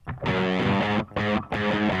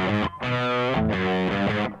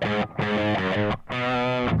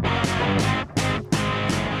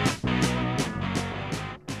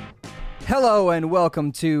Hello and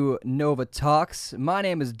welcome to Nova Talks. My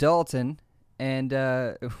name is Dalton, and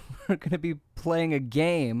we're going to be playing a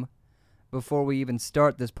game before we even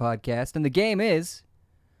start this podcast. And the game is,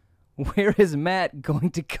 where is Matt going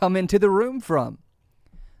to come into the room from?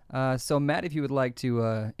 So Matt, if you would like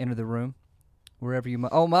to enter the room, wherever you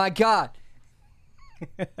might. Oh my God!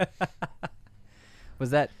 Was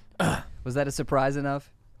that a surprise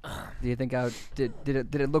enough? Do you think did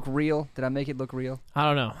it look real? Did I make it look real? I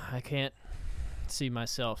don't know. I can't see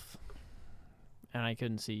myself, and I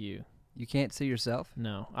couldn't see you. You can't see yourself?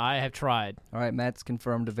 No, I have tried. All right, Matt's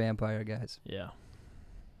confirmed a vampire, guys. Yeah.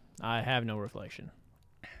 I have no reflection.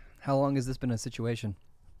 How long has this been a situation?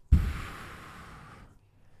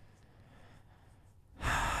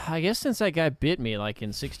 I guess since that guy bit me, like in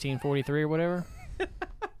 1643 or whatever.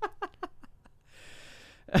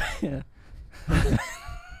 Yeah.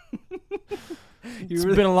 It's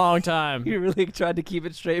been a long time. You really tried to keep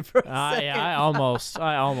it straight for a second. Yeah, I almost.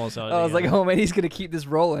 I was like, oh man, he's gonna keep this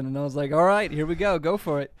rolling, and I was like, all right, here we go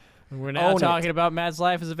for it. We're now talking about Matt's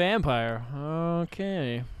life as a vampire.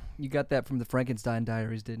 Okay. You got that from the Frankenstein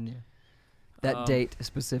Diaries, didn't you? That date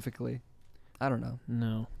specifically. I don't know.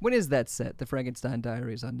 No. When is that set? The Frankenstein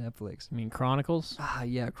Diaries on Netflix. You mean Chronicles? Ah,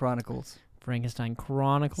 yeah, Chronicles. Frankenstein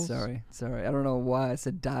Chronicles? Sorry. I don't know why I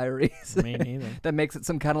said Diaries. Me neither. That makes it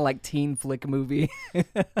some kind of like teen flick movie.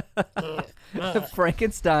 The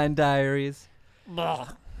Frankenstein Diaries. I'm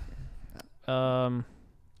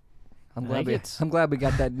glad we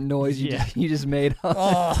got that noise you just made.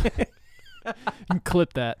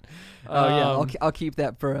 Clip that. Oh yeah, I'll keep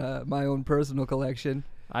that for my own personal collection.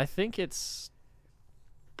 I think it's.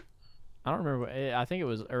 I don't remember. I think it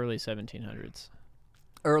was early 1700s.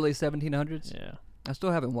 Early 1700s? Yeah. I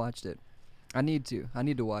still haven't watched it. I need to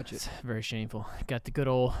watch it. It's very shameful. Got the good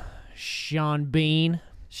old Sean Bean.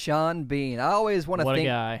 Sean Bean. I always want to think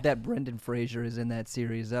guy. that Brendan Fraser is in that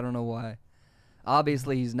series. I don't know why.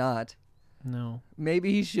 Obviously, he's not. No.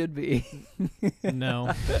 Maybe he should be.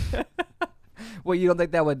 No. Well, you don't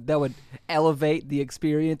think that would elevate the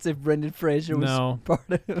experience if Brendan Fraser was part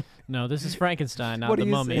of it? No, this is Frankenstein, not the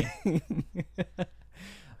Mummy.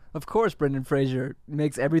 Of course, Brendan Fraser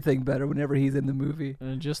makes everything better whenever he's in the movie.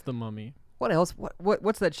 Just the Mummy. What else?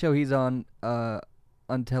 What's that show he's on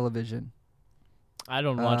television? I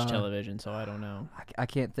don't watch television, so I don't know. I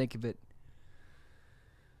can't think of it.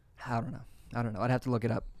 I don't know. I'd have to look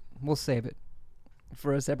it up. We'll save it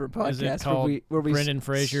for a separate podcast. Is it called where we Brendan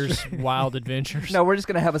Fraser's Wild Adventures? No, we're just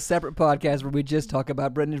going to have a separate podcast where we just talk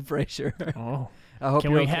about Brendan Fraser. Oh. I hope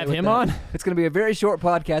Can we have him on? It's going to be a very short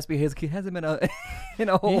podcast because he hasn't been in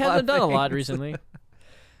a whole lot. He hasn't done a lot things. recently.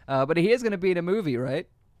 But he is going to be in a movie, right?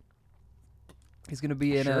 He's going to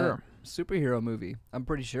be in a superhero movie. I'm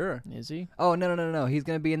pretty sure. Is he? Oh, no. He's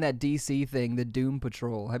going to be in that DC thing, the Doom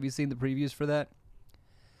Patrol. Have you seen the previews for that?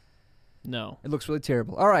 No. It looks really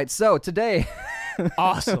terrible. All right, so today...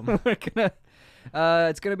 Awesome.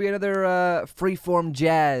 It's gonna be another freeform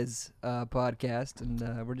jazz podcast,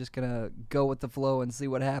 and we're just gonna go with the flow and see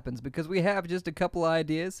what happens because we have just a couple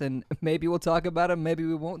ideas, and maybe we'll talk about them, maybe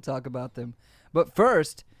we won't talk about them. But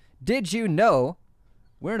first, did you know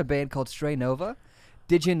we're in a band called Stray Nova?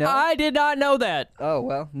 Did you know? I did not know that. Oh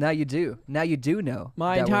well, now you do. Now you do know.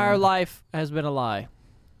 My entire life has been a lie.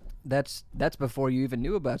 That's before you even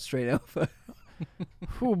knew about Stray Nova.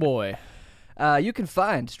 Oh boy. You can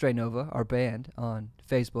find Stray Nova, our band, on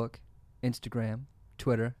Facebook, Instagram,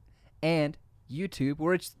 Twitter, and YouTube,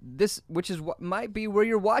 which is what might be where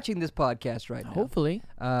you're watching this podcast right now. Hopefully.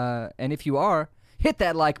 And if you are, hit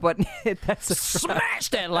that like button. Hit that subscribe. Smash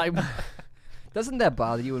that like button. Doesn't that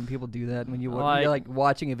bother you when people do that? When you're like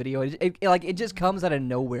watching a video, it just comes out of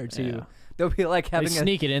nowhere too. Yeah. They'll be like having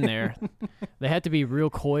sneak it in there. They have to be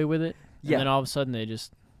real coy with it. Yeah. And then all of a sudden they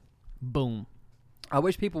just boom. I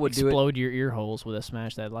wish people would do it. Explode your ear holes with a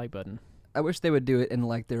smash that like button. I wish they would do it in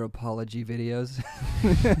like their apology videos,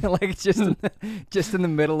 like just in the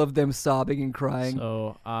middle of them sobbing and crying.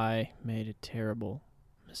 So I made a terrible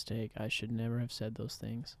mistake. I should never have said those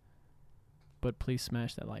things. But please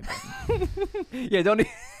smash that like button. Yeah, don't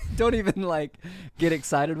even like get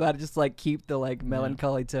excited about it. Just like keep the like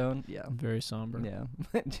melancholy tone. Yeah, very somber. Yeah,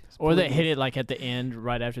 or they hit it like at the end,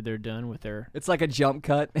 right after they're done with their. It's like a jump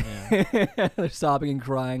cut. Yeah. They're sobbing and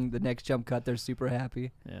crying. The next jump cut, they're super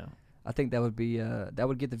happy. Yeah, I think that would be that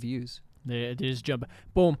would get the views. They just jump.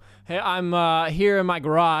 Boom. Hey, I'm here in my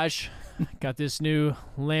garage. Got this new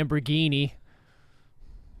Lamborghini.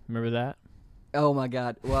 Remember that? Oh my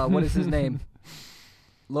God! Well, what is his name?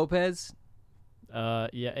 Lopez? Yeah,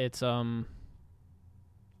 it's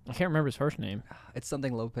I can't remember his first name. It's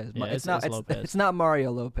something Lopez. Yeah, it's it's Lopez. It's not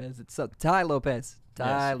Mario Lopez. It's Ty Lopez.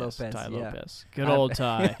 Ty Yes, Lopez. Ty yeah. Lopez. Good old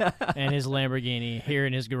Ty and his Lamborghini here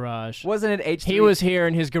in his garage. Wasn't it H3? He was here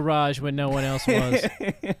in his garage when no one else was.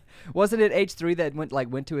 Wasn't it H3 that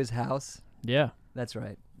went to his house? Yeah. That's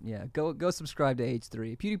right. Yeah. Go subscribe to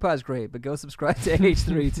H3. PewDiePie's great, but go subscribe to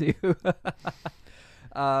H3 too.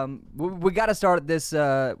 We got to start this.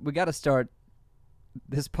 We got to start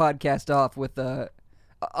this podcast off with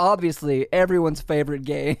obviously everyone's favorite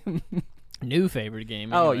game. New favorite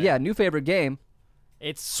game. Oh anyway. yeah, new favorite game,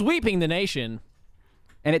 It's sweeping the nation.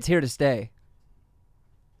 and it's here to stay.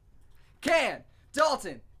 Can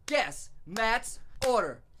Dalton guess Matt's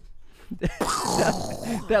order?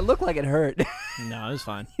 That looked like it hurt. No, it was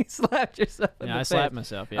fine. You slapped yourself in the Yeah, I face. slapped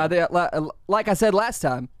myself. Yeah. Like I said last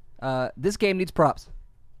time, this game needs props.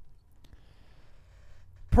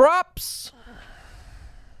 Props.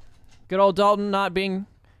 Good old Dalton not being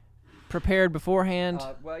prepared beforehand.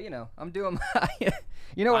 Well, I'm doing my...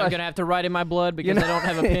 You know what I'm going to have to write in my blood because I don't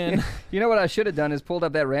have a pen. You know what I should have done is pulled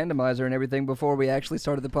up that randomizer and everything before we actually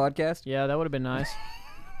started the podcast. Yeah, that would have been nice.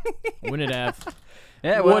 Wouldn't it have?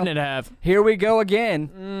 Yeah, well, Wouldn't it have? here we go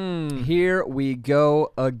again. Here we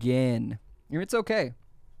go again. It's okay,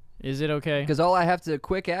 Is it okay? because all I have to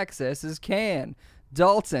quick access is Can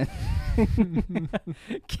Dalton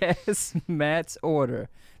guess Matt's order.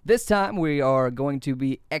 This time we are going to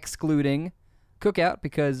be excluding Cookout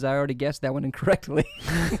because I already guessed that one incorrectly.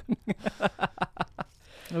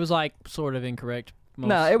 It was like sort of incorrect.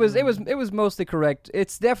 No, it was mostly correct.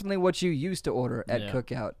 It's definitely what you used to order at Yeah.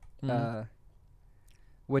 Cookout. Mhm.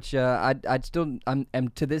 Which I'd still I'm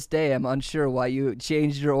to this day I'm unsure why you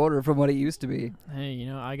changed your order from what it used to be. Hey,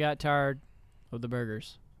 I got tired of the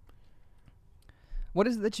burgers. What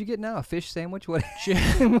is it that you get now? A fish sandwich? What? Chi-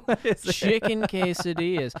 What is it? Chicken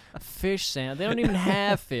quesadillas, fish sandwich. They don't even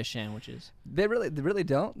have fish sandwiches. They really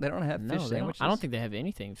don't. They don't have No, fish they don't. sandwiches. I don't think they have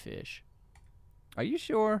anything fish. Are you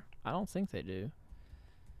sure? I don't think they do.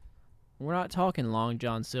 We're not talking Long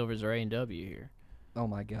John Silver's or A&W here. Oh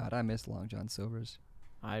my God, I miss Long John Silver's.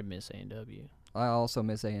 I miss A&W. I also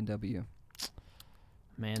miss A&W.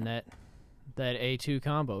 Man, that A2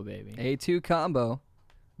 combo, baby. A2 combo.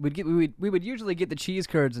 We would usually get the cheese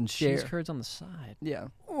curds and share. Cheese curds on the side. Yeah.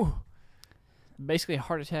 Ooh. Basically a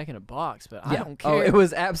heart attack in a box, but I Yeah. don't care. Oh, it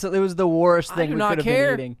was the worst I thing do we not could have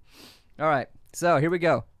care. been eating. All right, so here we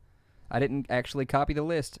go. I didn't actually copy the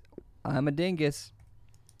list. I'm a dingus,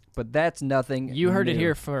 but that's nothing. You heard it new.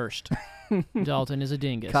 here first. Dalton is a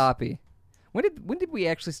dingus. Copy. When did we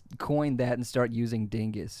actually coin that and start using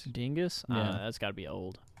dingus? Dingus? Yeah. That's got to be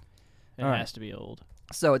old. It All right. has to be old.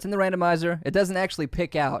 So it's in the randomizer. It doesn't actually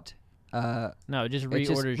pick out. No, it just It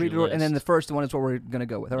just reorders your list. and then the first one is what we're gonna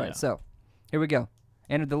go with. All right, Yeah. so here we go.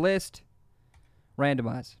 Enter the list.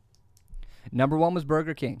 Randomize. Number 1 was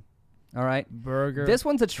Burger King. All right. Burger This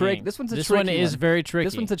one's a trick. King. This one's a This tricky one is very tricky.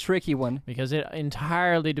 This one's a tricky one. because it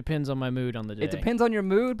entirely depends on my mood on the day. It depends on your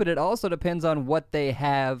mood, but it also depends on what they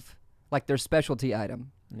have, like their specialty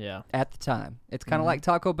item Yeah. at the time. It's kind of Mhm. like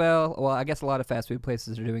Taco Bell. Well, I guess a lot of fast food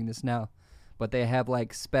places are doing this now, but they have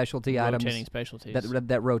like specialty Rotating items specialties.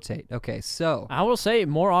 that rotate. Okay, so I will say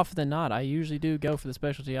more often than not, I usually do go for the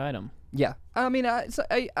specialty item. yeah, I mean,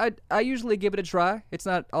 I usually give it a try. It's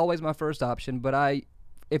not always my first option, but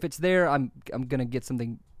if it's there, I'm gonna get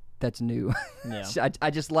something that's new. Yeah.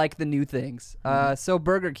 I just like the new things. So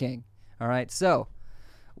Burger King. All right. So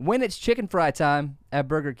when it's chicken fry time at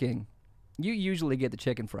Burger King, you usually get the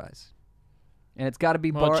chicken fries, and it's got to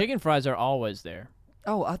be Well, chicken fries are always there.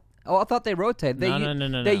 I thought they rotated.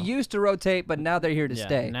 No. They used to rotate, but now they're here to Yeah,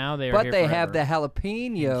 stay. now they are But here they have the forever.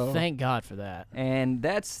 jalapeno. Thank God for that. And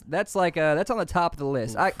that's on the top of the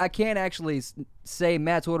list. I can't actually say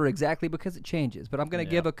Matt's order exactly because it changes, but I'm gonna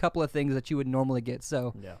give a couple of things that you would normally get.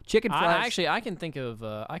 So Yeah. chicken fries. I can think of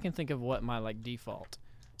what my default.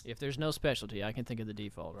 If there's no specialty, I can think of the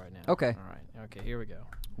default right now. Okay. All right. Okay. Here we go.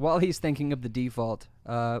 While he's thinking of the default,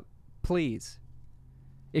 please,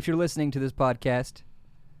 if you're listening to this podcast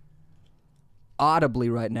audibly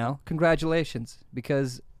right now, congratulations,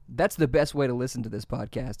 because that's the best way to listen to this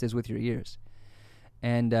podcast is with your ears.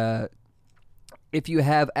 And if you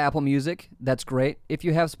have Apple Music, that's great. If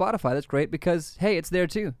you have Spotify, that's great because, hey, it's there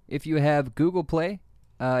too. If you have Google Play,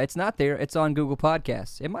 it's not there. It's on Google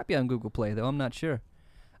Podcasts. It might be on Google Play, though. I'm not sure.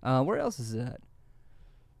 Where else is it at?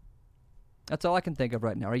 That's all I can think of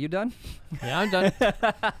right now. Are you done? Yeah, I'm done.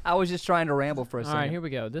 I was just trying to ramble for a All second. right, here we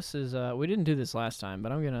go. This is we didn't do this last time,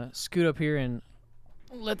 but I'm gonna scoot up here and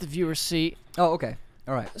let the viewers see Oh, okay.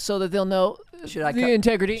 All right. so that they'll know Should I the cut-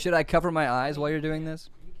 integrity. Should I cover my eyes while you're doing this?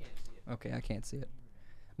 Okay, I can't see it.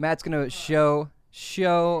 Matt's going to show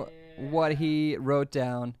show what he wrote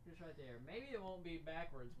down Just right there. Maybe it won't be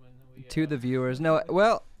backwards when we to the viewers. No,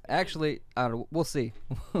 well, actually, I don't know. We'll see.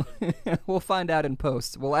 We'll find out in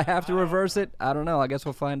post. Will I have to reverse it? I don't know. I guess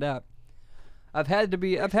we'll find out. I've had to.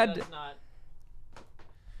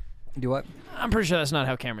 Do what? I'm pretty sure that's not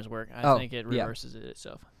how cameras work. I think it reverses it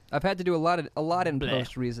itself. I've had to do a lot in Bleh.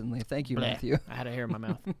 post recently. Thank you, Bleh. Matthew. I had a hair in my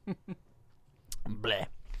mouth. Bleh.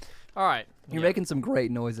 All right. You're making some great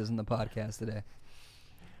noises in the podcast today.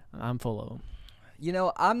 I'm full of them. You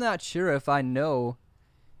know, I'm not sure if I know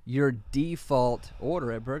your default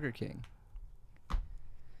order at Burger King.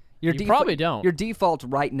 You probably don't. Your default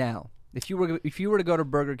right now. If you were to go to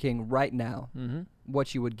Burger King right now, Mm-hmm.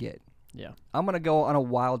 what you would get. Yeah. I'm going to go on a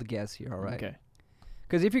wild guess here, all right? Okay.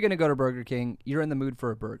 Because if you're going to go to Burger King, you're in the mood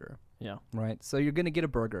for a burger. Yeah. Right? So you're going to get a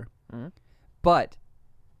burger. Mm-hmm. But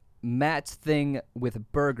Matt's thing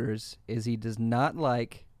with burgers is he does not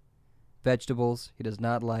like vegetables. He does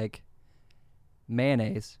not like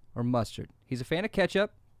mayonnaise or mustard. He's a fan of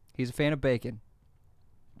ketchup. He's a fan of bacon.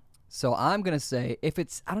 So I'm going to say,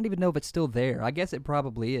 I don't even know if it's still there. I guess it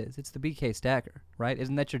probably is. It's the BK Stacker, right?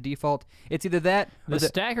 Isn't that your default? It's either that or The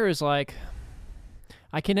Stacker is like,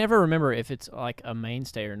 I can never remember if it's like a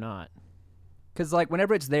mainstay or not. Because like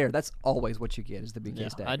whenever it's there, that's always what you get is the BK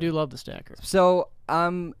Stacker. I do love the Stacker. So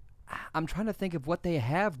I'm trying to think of what they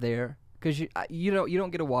have there. Because you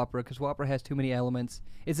don't get a Whopper because Whopper has too many elements.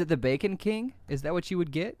 Is it the Bacon King? Is that what you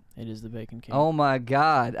would get? It is the Bacon King. Oh my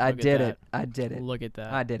God! I did it. Look at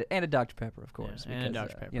that. I did it. And a Dr. Pepper, of course. Yeah, and a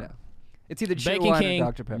Dr. Pepper. You know, it's either Bacon Chew King, or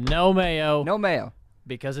Dr. Pepper. no mayo. No mayo.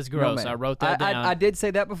 Because it's No gross. mayo. I wrote that down. I did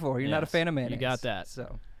say that before. You're not a Yes, fan of mayonnaise. you got that.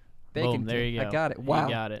 So, Bacon Boom, there King. you go. I got it. Wow.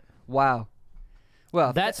 You got it. Wow.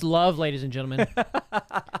 Well, That's love, ladies and gentlemen.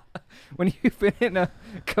 when you've been in a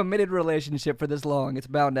committed relationship for this long, it's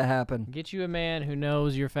bound to happen. Get you a man who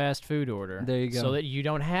knows your fast food order. There you go. So that you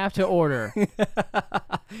don't have to order.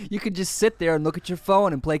 You could just sit there and look at your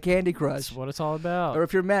phone and play Candy Crush. That's what it's all about. Or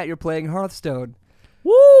if you're Matt, you're playing Hearthstone.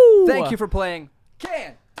 Woo! Thank you for playing.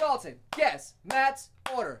 Can Dalton guess Matt's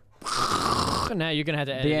order? Now you're going to have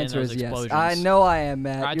to edit The in answer those is yes. explosions. I know I am,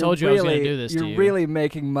 Matt. I You're told you I was gonna really- do this to You're you. really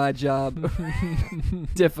making my job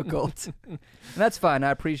difficult. And that's fine.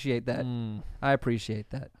 I appreciate that. I appreciate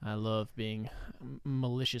that. I love being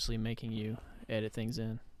maliciously making you edit things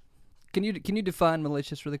in. Can you define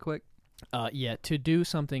malicious really quick? Yeah, to do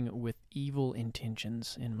something with evil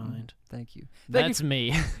intentions in mind. Thank you. That's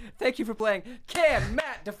me. Thank you for playing. Can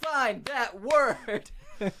Matt define that word?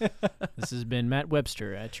 This has been Matt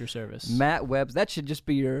Webster at your service. Matt Webster. That should just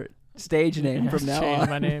be your stage name from now Change on.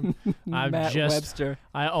 my name. Matt Webster.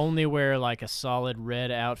 I only wear like a solid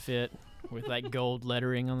red outfit with like gold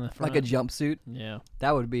lettering on the front. Like a jumpsuit. Yeah.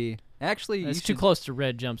 That would be actually. It's you too should- close to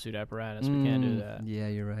red jumpsuit apparatus. We can't do that. Yeah,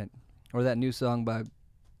 you're right. Or that new song by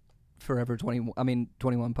Forever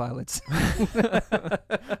 21 Pilots.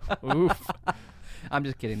 Oof. I'm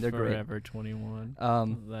just kidding. They're Forever 21.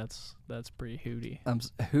 great. That's pretty hooty.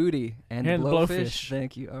 Hootie and, And blowfish. Blowfish.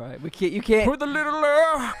 Thank you. All right. You can't. With a little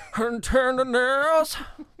love and tenderness.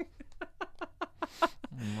 Oh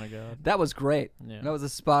my God. That was great. Yeah. That was a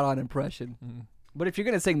spot on impression. Mm. But if you're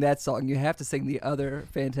gonna sing that song, you have to sing the other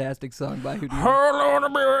fantastic song by Hootie. Hello to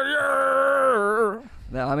be with you.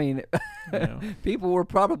 Now, I mean, Yeah. people were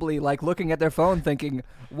probably like looking at their phone thinking,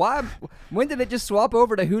 "Why? When did it just swap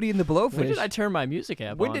over to Hootie and the Blowfish? When did I turn my music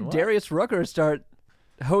app When on? did What? Darius Rucker start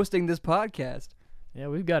hosting this podcast?" Yeah,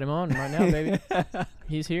 we've got him on right now, baby.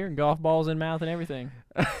 He's here, golf balls in mouth and everything.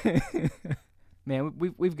 Man,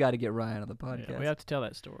 we've got to get Ryan on the podcast. Yeah, we have to tell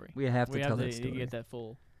that story. We have to tell that to story. get that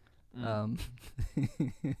full. Mm.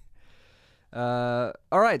 All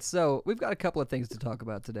right, so we've got a couple of things to talk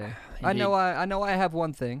about today. I know I have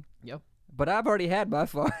one thing. Yep. But I've already had my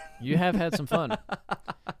fun. You have had some fun.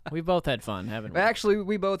 We've both had fun, haven't we? Actually,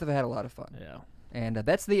 we both have had a lot of fun. Yeah. And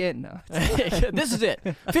that's the end now. This is it.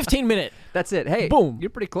 15-minute. That's it. Hey, Boom. You're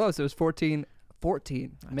pretty close. It was 14.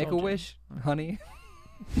 Make a told you. wish, honey.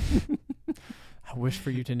 I wish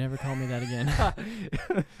for you to never call me that again.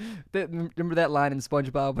 Remember that line in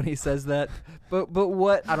SpongeBob when he says that? But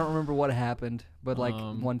what? I don't remember what happened. But like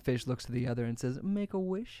one fish looks to the other and says, "Make a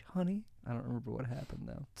wish, honey." I don't remember what happened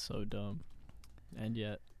though. So dumb, and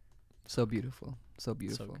yet so beautiful, so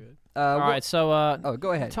beautiful. so good. All right, so oh,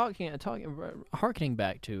 go ahead. Harkening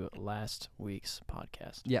back to last week's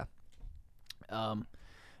podcast. Yeah.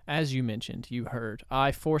 As you mentioned, you heard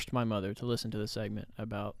I forced my mother to listen to the segment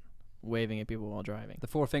about waving at people while driving. The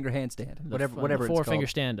 4-finger handstand, whatever the it's called. 4-finger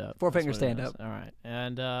stand up. 4-finger That's what it stand is. up. All right,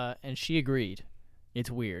 and she agreed. It's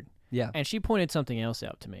weird. Yeah. And she pointed something else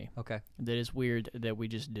out to me Okay. that is weird that we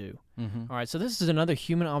just do. Mm-hmm. All right, so this is another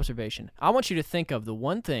human observation. I want you to think of the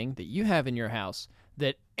one thing that you have in your house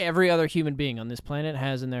that every other human being on this planet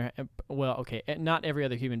has in their... Well, okay, not every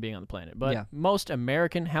other human being on the planet, but most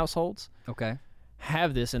American households Okay.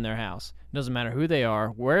 have this in their house. Doesn't matter who they are,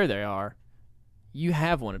 where they are, you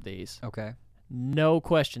have one of these. Okay. No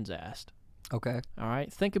questions asked. Okay. All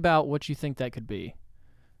right, think about what you think that could be.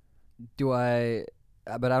 Do I...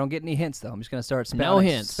 but I don't get any hints, though. I'm just going to start spouting, No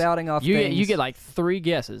hints. spouting off You things. get like 3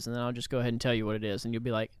 guesses, and then I'll just go ahead and tell you what it is, and you'll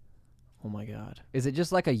be like, oh my God. Is it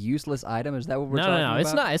just like a useless item? Is that what we're talking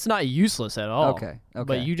about? No. It's not useless at all. Okay.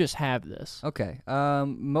 But you just have this. Okay.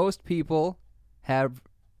 Most people have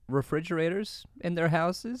refrigerators in their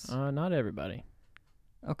houses. Not everybody.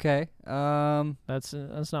 Okay. That's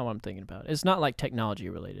not what I'm thinking about. It's not like technology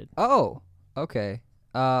related. Oh. Okay.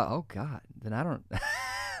 Oh God. Then I don't.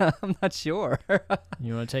 I'm not sure.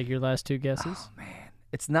 You want to take your last 2 guesses? Oh man.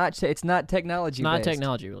 It's not technology. Not based.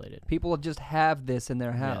 technology related. People just have this in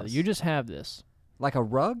their house. Yeah, you just have this. Like a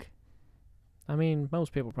rug? I mean,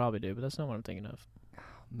 most people probably do, but that's not what I'm thinking of. Oh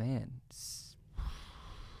man.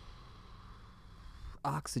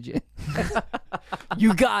 Oxygen.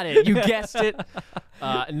 You got it. You guessed it.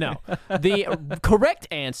 No. The correct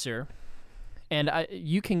answer, and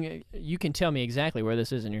you can tell me exactly where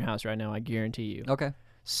this is in your house right now, I guarantee you. Okay.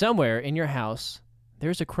 Somewhere in your house,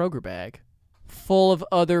 there's a Kroger bag full of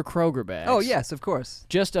other Kroger bags. Oh, yes, of course.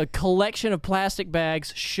 Just a collection of plastic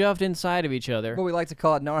bags shoved inside of each other. What we like to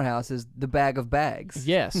call it in our house is the bag of bags.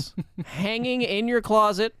 Yes. Hanging in your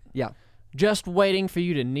closet. Yeah. Just waiting for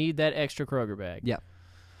you to need that extra Kroger bag. Yeah.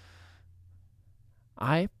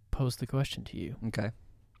 I pose the question to you. Okay.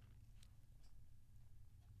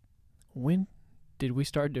 When did we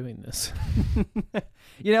start doing this?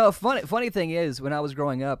 You know, a funny thing is, when I was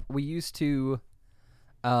growing up, we used to,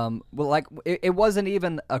 it wasn't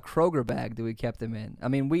even a Kroger bag that we kept them in. I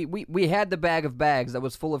mean, we had the bag of bags that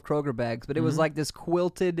was full of Kroger bags, but it was like this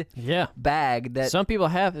quilted bag that some people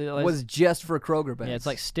have was just for Kroger bags. Yeah, it's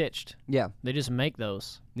like stitched. Yeah. They just make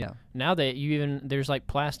those. Yeah. Now there's like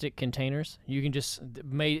plastic containers. You can just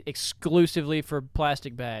made exclusively for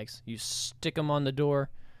plastic bags. You stick them on the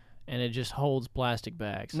door, and it just holds plastic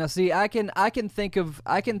bags. Now, see, I can think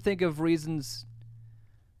of reasons.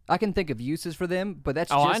 I can think of uses for them, but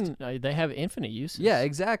that's just... they have infinite uses. Yeah,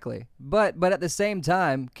 exactly. But at the same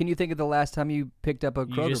time, can you think of the last time you picked up a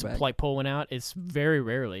Kroger You just bag? like pull one out. It's very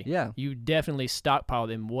rarely. Yeah. You definitely stockpile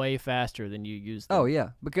them way faster than you use them. Oh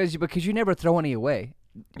yeah, because you never throw any away.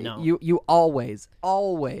 No. You always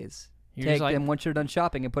You're take just like, them once you're done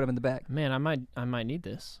shopping and put them in the bag. man, I might need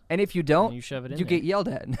this. And if you don't, And you shove it in you there. get yelled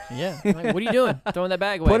at. Yeah. Like, what are you doing? Throwing that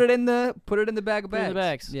bag away. Put it in the bag of Put it bags. in the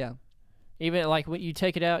bags. Yeah. Even like when you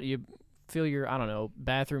take it out, you fill your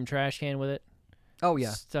bathroom trash can with it. Oh yeah.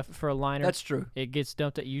 Stuff for a liner. That's true. It gets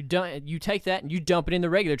dumped. You take that and you dump it in the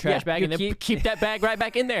regular trash bag, and then keep that bag right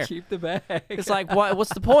back in there. Keep the bag. It's like,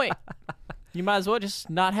 what's the point? You might as well just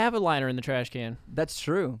not have a liner in the trash can. That's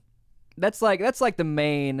true. That's like the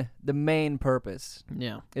main purpose.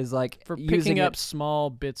 Yeah. Is like For using picking up it, small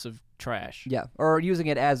bits of trash. Yeah, or using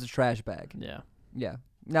it as a trash bag. Yeah. Yeah.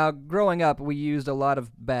 Now, growing up, we used a lot of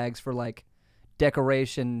bags for like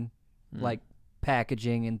decoration, like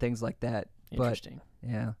packaging and things like that. Interesting. But,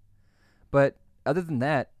 yeah. But other than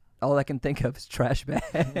that, all I can think of is trash bag.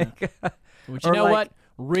 Yeah. But you know what?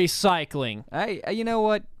 Recycling. You know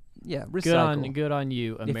what? Yeah, recycle. Good on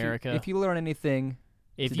you, America. If you learn anything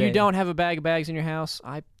if today, you don't have a bag of bags in your house,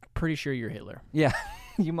 I'm pretty sure you're Hitler. Yeah,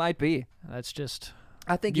 you might be. That's just...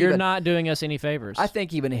 I think you're not doing us any favors. I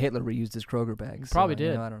think even Hitler reused his Kroger bags. Probably so,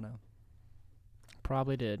 did. I don't know.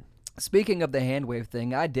 Probably did. Speaking of the hand wave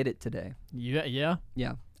thing, I did it today. Yeah?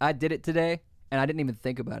 Yeah, I did it today, and I didn't even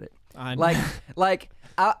think about it. I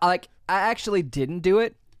I actually didn't do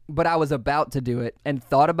it, but I was about to do it and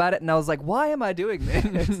thought about it, and I was like, "Why am I doing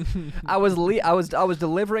this?" I was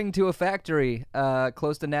delivering to a factory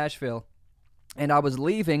close to Nashville, and I was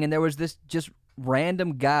leaving, and there was this just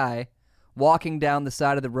random guy walking down the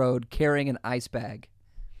side of the road carrying an ice bag,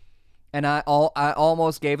 and I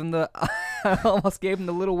almost gave him the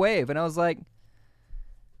little wave, and I was like,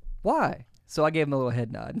 "Why?" So I gave him a little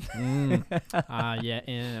head nod. Okay. I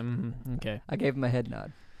gave him a head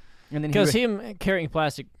nod. And then because him carrying a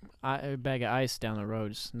plastic bag of ice down the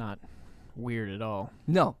road is not weird at all.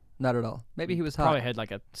 No, not at all. Maybe he was hot. Probably had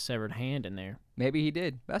like a severed hand in there. Maybe he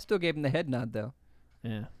did. But I still gave him the head nod, though.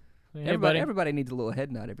 Yeah. Everybody needs a little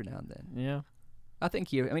head nod every now and then. Yeah. I think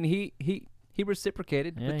he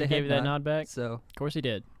reciprocated Yeah, with the he head gave you that nod back. So of course he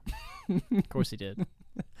did. Of course he did.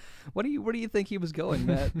 where do you think he was going,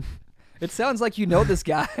 Matt? It sounds like you know this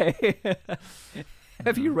guy.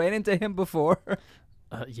 Have you ran into him before?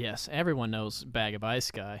 Yes, everyone knows Bag of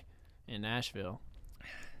Ice guy in Nashville.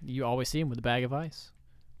 You always see him with a bag of ice.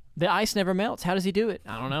 The ice never melts. How does he do it?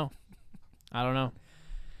 I don't know.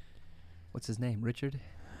 What's his name? Richard?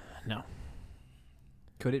 No.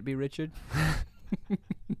 Could it be Richard?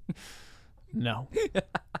 No.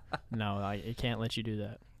 No, I can't let you do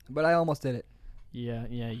that. But I almost did it. Yeah,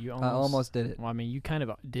 you almost. I almost did it. Well, I mean, you kind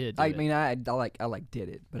of did. I mean, I did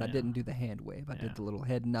it, but I Yeah. didn't do the hand wave. I Yeah. did the little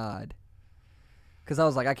head nod. Because I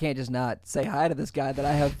was like, I can't just not say hi to this guy that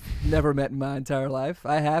I have never met in my entire life.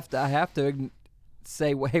 I have to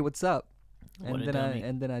say, well, hey, what's up? What a dummy.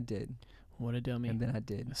 And then I did. What a dummy. And then I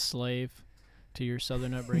did. A slave to your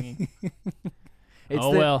Southern upbringing.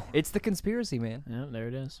 Well. It's the conspiracy, man. Yeah, there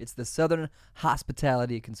it is. It's the Southern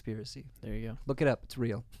hospitality conspiracy. There you go. Look it up. It's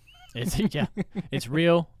real. It's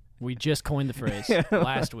real. We just coined the phrase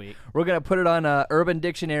last week. We're going to put it on Urban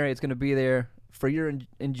Dictionary. It's going to be there for your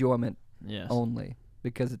enjoyment only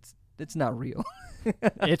because it's not real.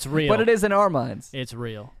 It's real. But it is in our minds. It's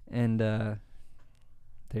real. And there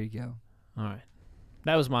you go. All right.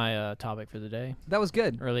 That was my topic for the day. That was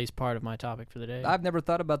good. Or at least part of my topic for the day. I've never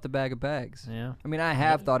thought about the bag of bags. Yeah. I mean, I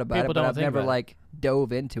have thought about People it, but don't I've think never, about it.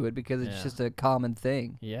 dove into it because it's Yeah. just a common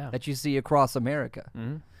thing Yeah. that you see across America.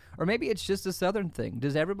 Mm-hmm. Or maybe it's just a Southern thing.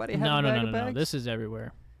 Does everybody have a bag of bags? No. This is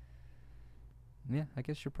everywhere. Yeah, I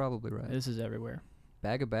guess you're probably right. This is everywhere.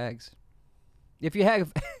 Bag of bags. If you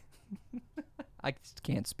have... I just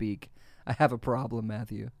can't speak. I have a problem,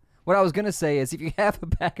 Matthew. What I was going to say is if you have a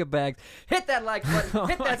bag of bags, hit that like button,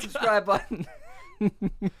 hit that subscribe button.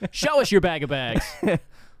 Show us your bag of bags.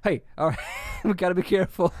 Hey, all right. We got to be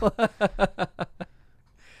careful.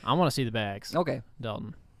 I want to see the bags. Okay.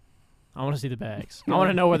 Dalton. I want to see the bags. I want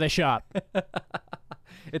to know where they shop.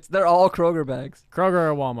 They're all Kroger bags.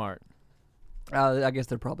 Kroger or Walmart? I guess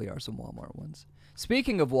there probably are some Walmart ones.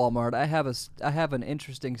 Speaking of Walmart, I have an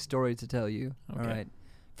interesting story to tell you. Okay. All right.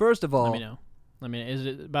 First of all, Let me know. I mean, is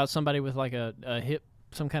it about somebody with like a hip,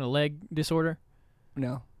 some kind of leg disorder?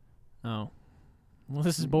 No. Oh. Well,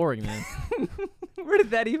 this is boring then. Where did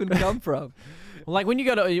that even come from? Well, like when you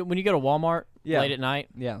go to Walmart Yeah. late at night,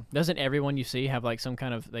 Yeah. doesn't everyone you see have like some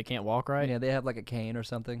kind of they can't walk right? Yeah, they have like a cane or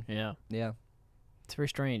something. Yeah. Yeah. It's very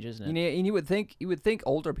strange, isn't it? And you would think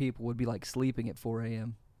older people would be like sleeping at 4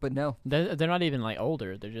 a.m. But no. They're not even like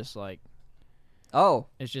older. They're just like Oh,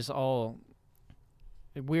 it's just all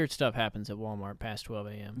weird stuff happens at Walmart past 12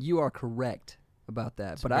 a.m. you are correct about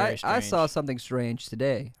that. It's but very I saw strange. something strange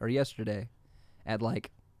today or yesterday at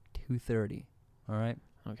like 2:30. All right.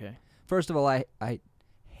 Okay. First of all, I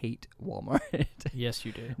hate Walmart. Yes,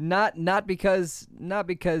 you do. Not because He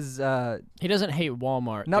doesn't hate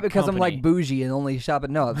Walmart. not the because I'm company. like bougie and only shop at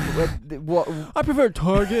no. I prefer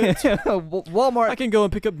Target. Walmart. I can go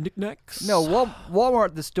and pick up knickknacks. No,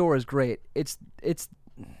 Walmart. The store is great. It's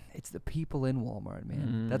the people in Walmart,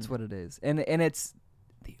 man. That's what it is, and it's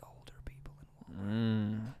the older people in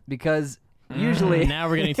Walmart because usually now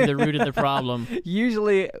we're getting to the root of the problem.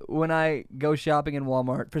 Usually when I go shopping in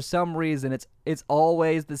Walmart, for some reason it's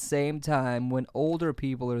always the same time when older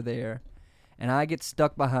people are there, and I get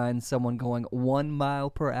stuck behind someone going 1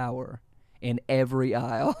 mile per hour in every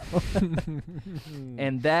aisle,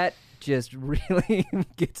 and that just really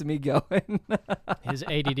gets me going. His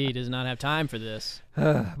ADD does not have time for this.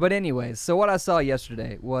 But anyways, so what I saw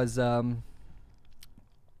yesterday was I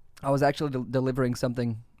was actually delivering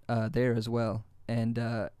something there as well. And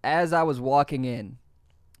as I was walking in,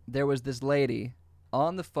 there was this lady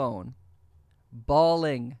on the phone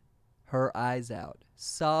bawling her eyes out,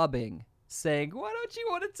 sobbing, saying, "Why don't you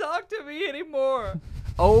want to talk to me anymore?"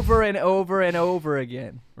 Over and over and over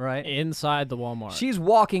again, right? Inside the Walmart. She's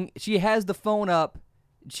walking, she has the phone up,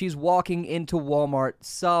 she's walking into Walmart,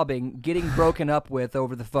 sobbing, getting broken up with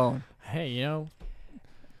over the phone. Hey,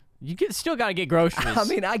 still got to get groceries. I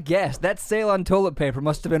mean, I guess that sale on toilet paper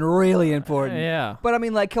must have been really important. Yeah. But I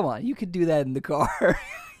mean, like, come on, you could do that in the car.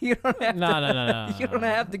 You don't have No. You don't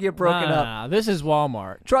have to get broken up. No. This is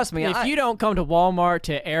Walmart. Trust me. If you don't come to Walmart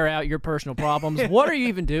to air out your personal problems, what are you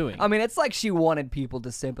even doing? I mean, it's like she wanted people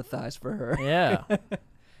to sympathize for her. Yeah.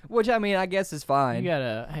 Which, I mean, I guess is fine.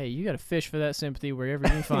 You gotta fish for that sympathy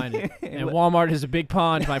wherever you find it. And Walmart is a big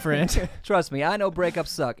pond, my friend. Trust me, I know breakups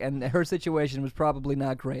suck, and her situation was probably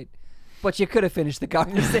not great. But you could have finished the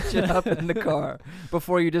conversation up in the car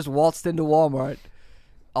before you just waltzed into Walmart.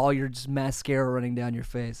 All your just mascara running down your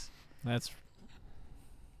face. That's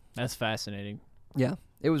fascinating. Yeah,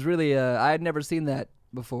 it was really. I had never seen that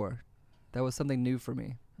before. That was something new for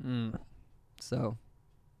me. So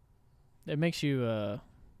it makes you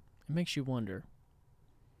wonder.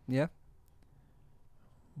 Yeah.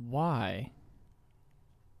 why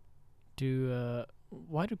do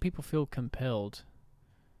people feel compelled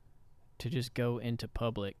to just go into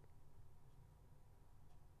public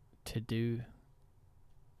to do,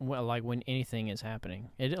 well, like when anything is happening?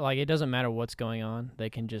 It doesn't matter what's going on. They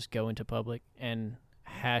can just go into public and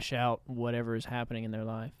hash out whatever is happening in their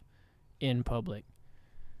life in public.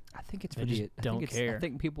 I think it's They just don't care. I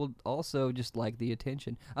think people also just like the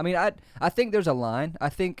attention. I mean, I think there's a line. I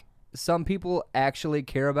think some people actually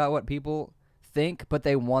care about what people think, but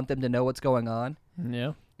they want them to know what's going on.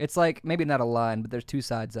 Yeah. It's like, maybe not a line, but there's two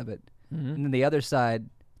sides of it. Mm-hmm. And then the other side,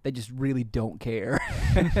 they just really don't care.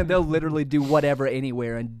 And they'll literally do whatever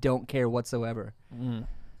anywhere and don't care whatsoever. Mm.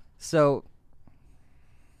 So,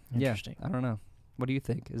 Interesting. Yeah, I don't know. What do you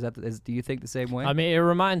think? Do you think the same way? I mean, it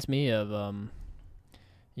reminds me of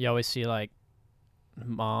you always see like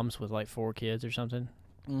moms with like 4 kids or something,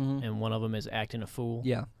 and one of them is acting a fool.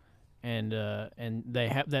 Yeah. And they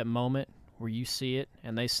have that moment where you see it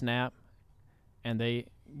and they snap, and they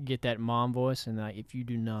get that mom voice, and like, if you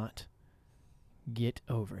do not get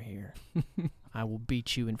over here, I will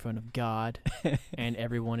beat you in front of God and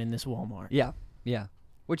everyone in this Walmart. Yeah. Yeah.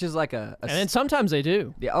 Which is like a and then sometimes they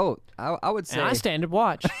do. Yeah. Oh, I would say. And I stand and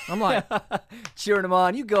watch. I'm like cheering them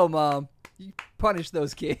on. You go, Mom. You punish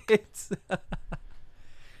those kids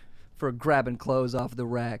for grabbing clothes off the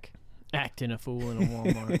rack. Acting a fool in a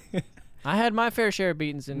Walmart. I had my fair share of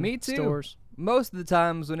beatings in Me too. stores. Most of the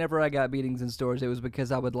times, whenever I got beatings in stores, it was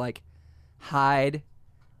because I would like hide.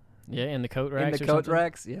 Yeah, in the coat racks. In the coat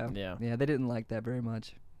racks, yeah. Yeah. Yeah, they didn't like that very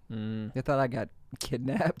much. Mm. They thought I got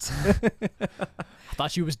kidnapped. I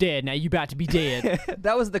thought you was dead. Now you about to be dead.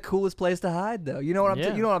 That was the coolest place to hide, though. You know what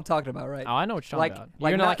Yeah. you know what I'm talking about, right? Oh, I know what you're talking about.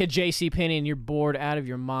 You're not like a J.C. Penney and you're bored out of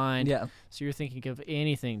your mind. Yeah. So you're thinking of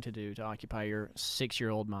anything to do to occupy your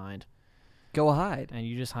 6-year-old mind, Go hide. and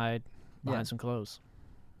you just hide behind some clothes.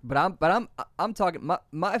 But I'm talking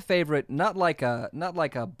my favorite, not like a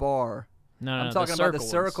bar. No, I'm the talking about the circle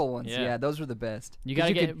circle ones. Yeah, those were the best. You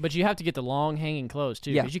gotta but you have to get the long hanging clothes too,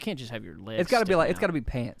 Yeah. because you can't just have your legs. It's got to be sticking got to out. be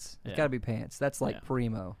pants. It's Yeah. got to be pants. That's like Yeah.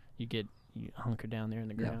 primo. You hunker down there in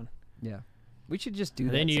the ground. Yeah. We should just do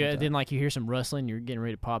And that. then sometime. like you hear some rustling, you're getting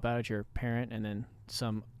ready to pop out at your parent, and then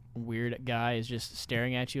some weird guy is just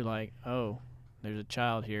staring at you like, "Oh, there's a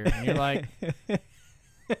child here," and you're like,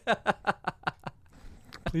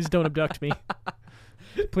 "Please don't abduct me.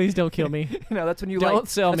 Please don't kill me. No, that's when you Don't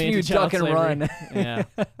sell that's me when you into child duck and slavery." run. Yeah,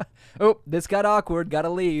 Oh, this got awkward. Got to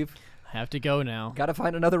leave. have to go now. Got to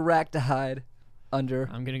find another rack to hide under.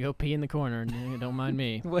 I'm gonna go pee in the corner. Don't mind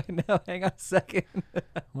me. Wait, no, hang on a second.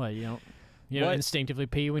 What, you don't What? instinctively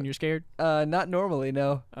pee when you're scared? Not normally,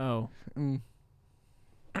 no. Oh, Mm.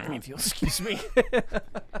 if you'll excuse me.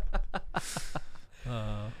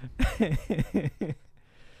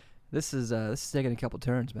 This is taking a couple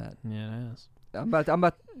turns, Matt. Yeah, it is. I'm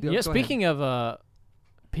about. Yeah, go speaking of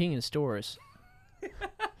peeing in stores,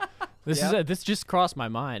 this just crossed my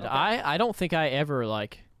mind. Okay. I don't think I ever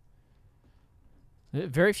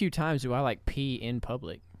very few times do I pee in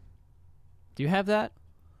public. Do you have that?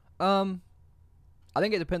 ahead. I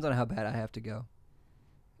think it depends on how bad I have to go.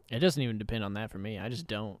 It doesn't even depend on that for me. I just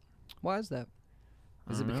don't. Why is that?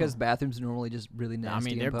 I Is it don't because know. bathrooms are normally just really nasty? I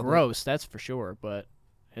mean, in they're public? gross, that's for sure, but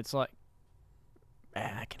it's like,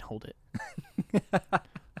 I can hold it.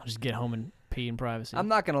 I'll just get home and pee in privacy. I'm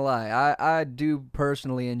not gonna lie. I do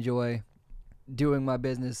personally enjoy doing my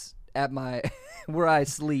business at my where I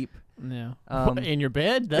sleep. Yeah. Um, In your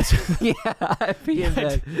bed? That's Yeah, I pee in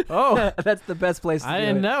bed. Oh. That's the best place to I do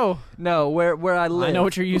didn't it. know. No, where I live. I know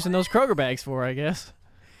what you're using those Kroger bags for, I guess.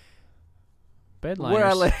 Bed liners. Where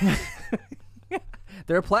I live.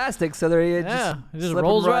 They're plastic, so they're Yeah, just it just slip 'em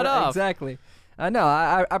rolls right off. Exactly. I know.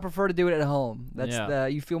 I prefer to do it at home. That's Yeah.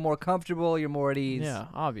 you feel more comfortable. You're more at ease. Yeah,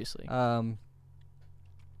 obviously.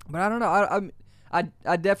 But I don't know.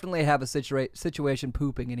 I definitely have a situation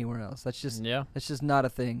pooping anywhere else. That's just not a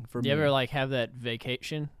thing for Do me. you ever have that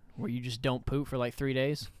vacation where you just don't poop for 3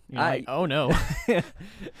 days? You're like, oh no,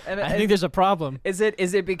 And I think there's a problem. Is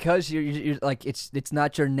it because you're like it's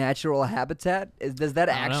not your natural habitat? Does that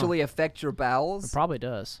I don't know. actually affect your bowels? It probably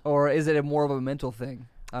does. Or is it more of a mental thing?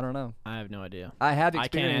 I don't know. I have no idea. I have I can't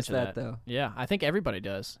experienced answer that though. Yeah, I think everybody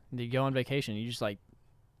does. You go on vacation, you just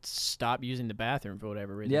stop using the bathroom for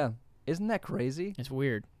whatever reason. Yeah. Isn't that crazy? It's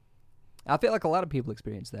weird. I feel like a lot of people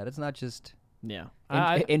experience that. It's not just Yeah.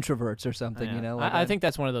 introverts or something, Yeah. you know? I think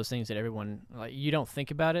that's one of those things that everyone, you don't think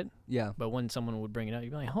about it, Yeah. but when someone would bring it up,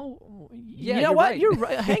 you'd be like, oh, Yeah, you know you're what? right. You're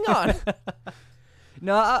right. Hang on.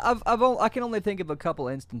 No, I can only think of a couple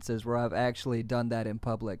instances where I've actually done that in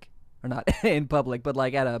public. Or not in public, but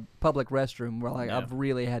at a public restroom where Yeah. I've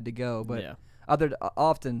really had to go. But Yeah.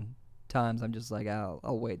 Often times I'm just like,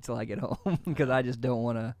 I'll wait till I get home because I just don't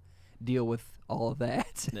want to deal with all of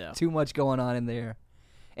that. Yeah. Too much going on in there,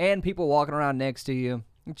 and people walking around next to you.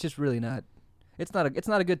 It's just really not. It's not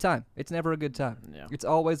a good time. It's never a good time. Yeah. It's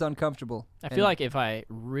always uncomfortable. I feel like if I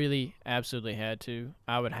really absolutely had to,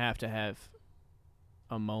 I would have to have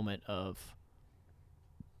a moment of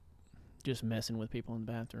just messing with people in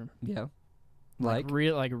the bathroom. Yeah. Like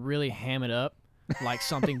really ham it up, like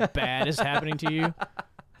something bad is happening to you.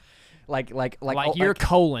 Like your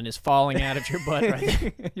colon is falling out of your butt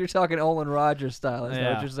right there. You're talking Olin Rogers style, is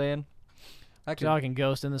that what you're saying? Talking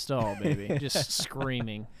Ghost in the Stall, baby. Just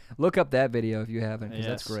screaming. Look up that video if you haven't, because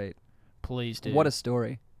that's great. Please do. What a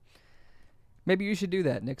story. Maybe you should do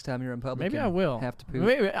that next time you're in public. Maybe I will. Have to poop.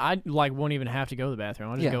 Maybe I won't even have to go to the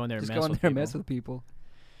bathroom. I'll just go in there and mess with people.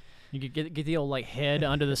 You could get the old head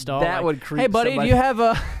under the stall. That would creep. Hey, buddy, somebody. do you have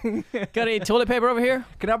got any toilet paper over here?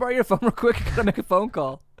 Can I borrow your phone real quick? I gotta make a phone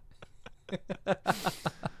call.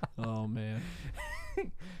 Oh man.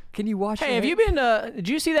 Can you watch? Hey, have you been? Did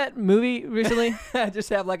you see that movie recently? Just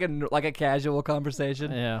have like a casual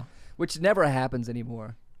conversation. Yeah. Which never happens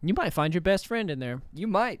anymore. You might find your best friend in there. You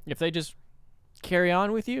might, if they just carry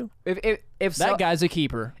on with you. If that guy's a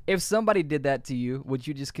keeper. If somebody did that to you, would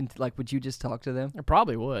you just would you just talk to them? I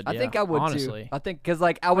probably would. I think I would honestly. too. I think because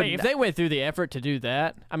I would. If they went through the effort to do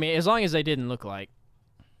that, I mean, as long as they didn't look like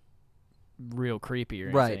real creepy or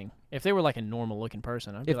anything. Right. If they were like a normal looking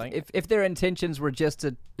person, I'd be like, if their intentions were just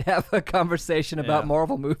to have a conversation about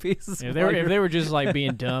Marvel movies, if they were just like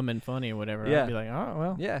being dumb and funny or whatever, I'd be like, oh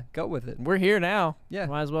well, yeah, go with it. We're here now. Yeah,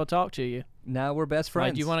 might as well talk to you. Now we're best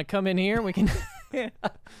friends. Like, do you want to come in here? We can.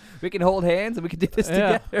 We can hold hands and we can do this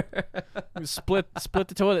together. split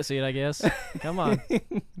the toilet seat, I guess. Come on.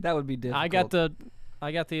 That would be difficult.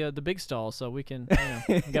 I got the big stall, so we can.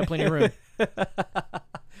 We got plenty of room.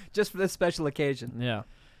 Just for this special occasion. Yeah.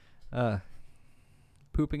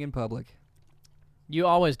 Pooping in public. You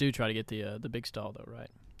always do try to get the big stall, though, right?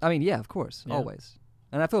 I mean, yeah, of course, always.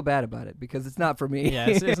 And I feel bad about it because it's not for me. Yeah,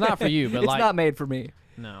 it's not for you, but it's not made for me.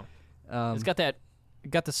 No. It's got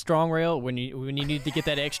the strong rail when you need to get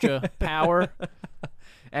that extra power.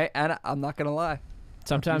 And I'm not gonna lie.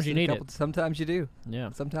 Sometimes you need it. Sometimes you do.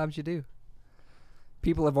 Yeah. Sometimes you do.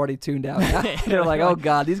 People have already tuned out now. They're like, oh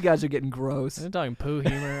God, these guys are getting gross. They're talking poo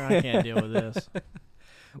humor. I can't deal with this.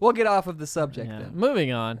 We'll get off of the subject then.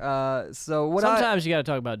 Moving on. Sometimes you got to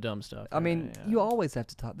talk about dumb stuff. I mean, you always have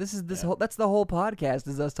to talk. That's the whole podcast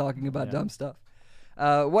is us talking about dumb stuff.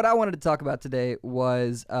 What I wanted to talk about today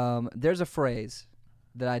was there's a phrase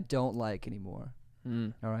that I don't like anymore.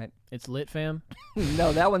 All right. It's lit, fam.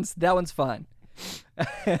 No, that one's fine.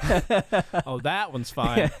 Oh, that one's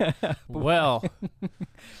fine. Well,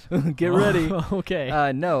 get ready.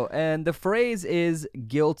 Okay. No, and the phrase is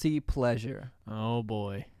guilty pleasure. Oh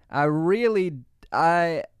boy. I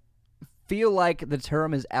feel like the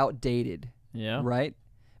term is outdated. Yeah. Right?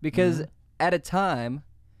 Because at a time,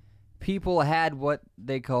 people had what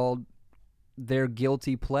they called their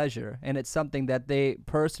guilty pleasure, and it's something that they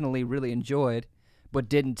personally really enjoyed but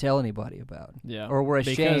didn't tell anybody about. Yeah. Or were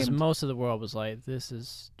ashamed. Because most of the world was like, this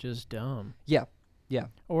is just dumb. Yeah. Yeah.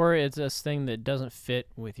 Or it's this thing that doesn't fit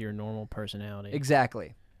with your normal personality.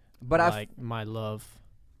 Exactly. But like my love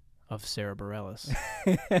of Sarah Bareilles.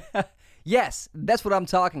 Yes, that's what I'm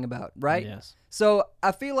talking about, right? Yes. So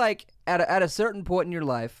I feel like at a certain point in your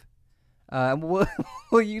life, we'll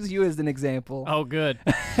use you as an example. Oh, good.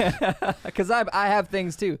 Because I have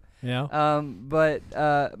things too. Yeah. But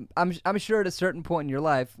I'm sure at a certain point in your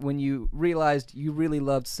life, when you realized you really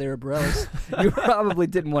loved Sarah Bareilles, you probably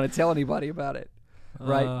didn't want to tell anybody about it,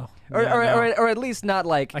 right? Or at least not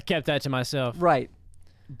like. I kept that to myself. Right.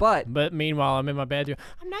 But meanwhile, I'm in my bedroom.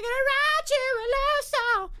 I'm not gonna write you a love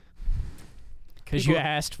song. Because you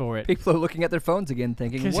asked for it. People are looking at their phones again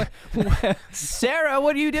thinking, what? Sarah,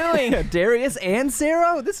 what are you doing? Darius and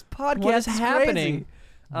Sarah? This podcast is happening.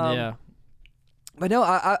 Crazy. Yeah. But no,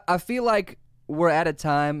 I feel like we're at a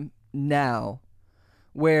time now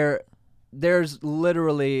where there's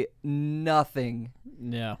literally nothing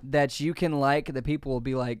that you can like that people will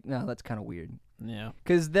be like, no, that's kind of weird. Yeah.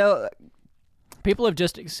 Because people have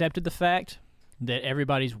just accepted the fact that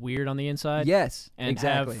everybody's weird on the inside. Yes, and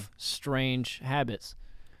exactly. have strange habits.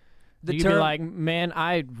 You'd be like, man,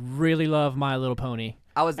 I really love My Little Pony.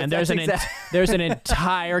 There's an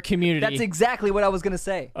entire community. That's exactly what I was gonna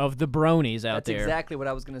say. Of the bronies out there. That's exactly what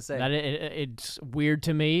I was gonna say. That it's weird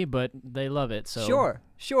to me, but they love it. So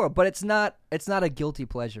sure, but it's not a guilty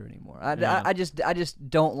pleasure anymore. I just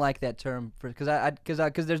don't like that term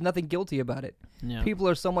because there's nothing guilty about it. Yeah. People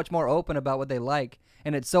are so much more open about what they like,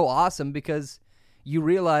 and it's so awesome because you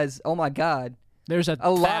realize, oh my God, there's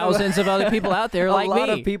thousands of other people out there like me. A lot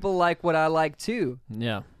of people like what I like too.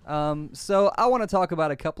 Yeah. So I want to talk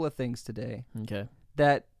about a couple of things today. Okay.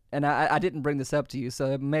 And I didn't bring this up to you,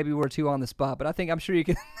 so maybe we're too on the spot. But I'm sure you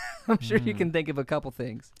can. I'm sure you can think of a couple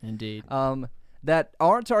things. Indeed. That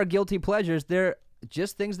aren't our guilty pleasures. They're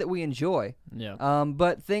just things that we enjoy. Yeah.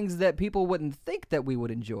 But things that people wouldn't think that we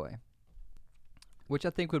would enjoy, which I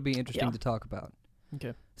think would be interesting to talk about.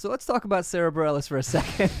 Okay. So let's talk about Sarah Bareilles for a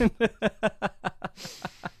second.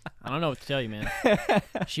 I don't know what to tell you, man.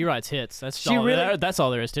 She writes hits. That's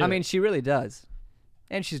all there is to it. I mean, she really does.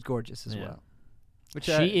 And she's gorgeous as well. Which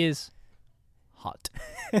she is hot.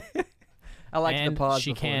 I like the pause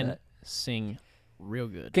she before can that. Sing real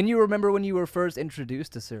good. Can you remember when you were first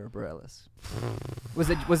introduced to Sarah Bareilles? Was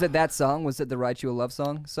it that song? Was it the Write You a Love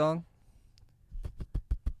Song?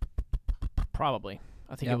 Probably.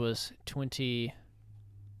 I think it was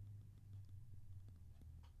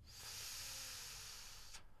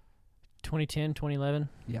 2010, 2011.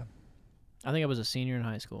 Yeah. I think I was a senior in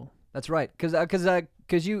high school. That's right. Cuz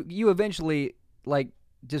you eventually like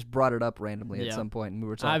just brought it up randomly at some point and we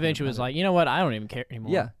were talking. I eventually was like, "You know what? I don't even care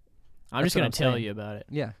anymore." Yeah. I'm just going to tell you about it.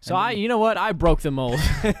 Yeah. So you know what? I broke the mold.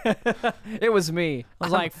 It was me. I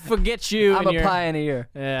was like, "Forget you." I'm a pioneer.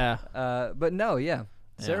 Yeah. But no, yeah.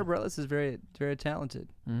 Sarah Bareilles is very, very talented.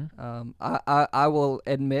 Mm-hmm. I will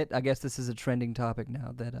admit, I guess this is a trending topic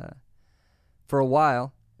now, that for a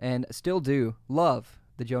while, and still do, love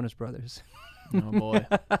the Jonas Brothers. Oh, boy.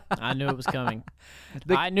 I knew it was coming.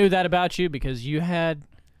 I knew that about you because you had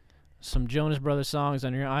some Jonas Brothers songs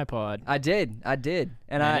on your iPod. I did.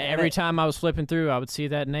 And every time I was flipping through, I would see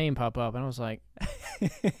that name pop up, and I was like,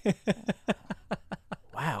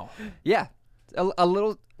 wow. Yeah. A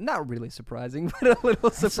little, not really surprising, but a little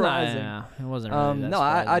surprising. It wasn't really that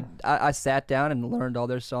surprising. I sat down and learned all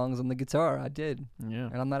their songs on the guitar. I did. Yeah.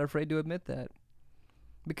 And I'm not afraid to admit that.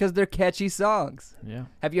 Because they're catchy songs. Yeah.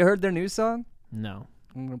 Have you heard their new song? No.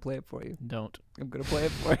 I'm going to play it for you. Don't. I'm going to play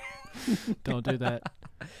it for you. Don't do that.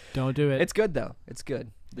 Don't do it. It's good, though. It's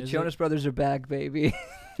good. The Jonas Brothers are back, baby.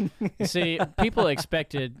 You see, people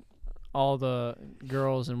expected all the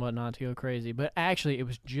girls and whatnot to go crazy, but actually it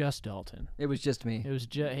was just Dalton. It was just me. It was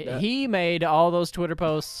just he made all those Twitter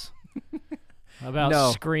posts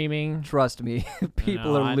about screaming. Trust me,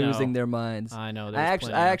 people are losing their minds. I know. I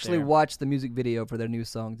actually watched the music video for their new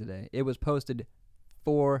song today. It was posted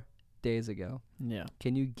 4 days ago. Yeah.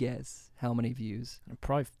 Can you guess how many views?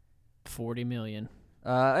 Probably 40 million.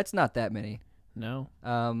 It's not that many. No.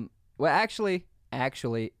 Well, actually,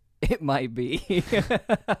 it might be.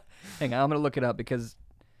 Hang on, I'm gonna look it up because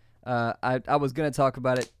I was gonna talk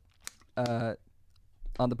about it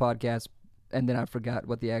on the podcast, and then I forgot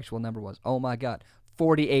what the actual number was. Oh my God,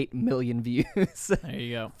 48 million views. There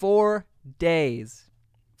you go. 4 days,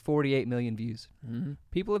 48 million views. Mm-hmm.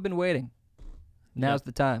 People have been waiting. Now's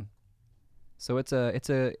the time. So it's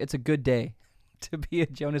a good day to be a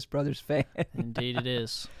Jonas Brothers fan. Indeed, it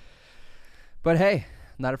is. But hey,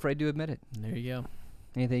 not afraid to admit it. There you go.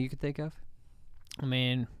 Anything you could think of? I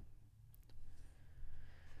mean,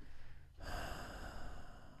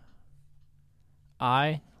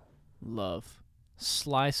 I love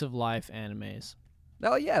slice of life animes.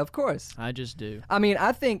 Oh yeah, of course. I just do. I mean,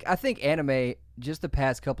 I think anime just the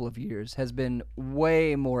past couple of years has been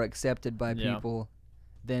way more accepted by people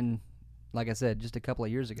than, like I said, just a couple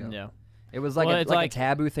of years ago. Yeah. It was like a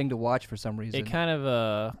taboo thing to watch for some reason. It kind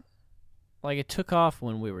of like it took off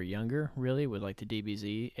when we were younger, really, with like the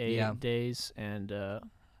DBZ days, and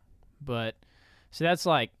but so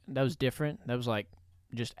that was different. That was like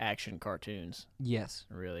just action cartoons. Yes,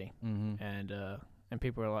 really, and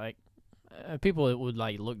people were like, people would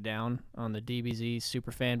like look down on the DBZ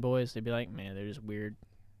super fanboys. They'd be like, man, they're just weird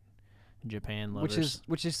Japan lovers.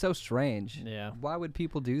 Which is so strange. Yeah, why would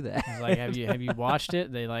people do that? It's like, have you watched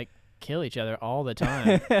it? They like kill each other all the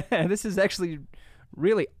time. This is actually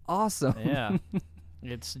really awesome. Yeah.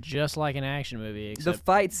 It's just like an action movie. The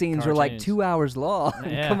fight scenes are like 2 hours long.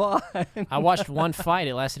 Yeah. Come on. I watched one fight.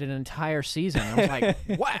 It lasted an entire season. I was like,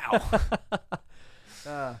 wow.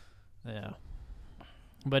 Yeah.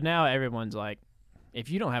 But now everyone's like, if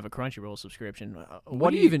you don't have a Crunchyroll subscription,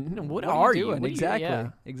 what are you doing?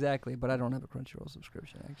 Exactly. But I don't have a Crunchyroll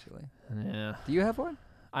subscription, actually. Yeah. Do you have one?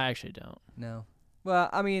 I actually don't. No.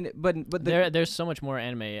 Well, I mean, but there's so much more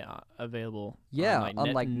anime available. Yeah,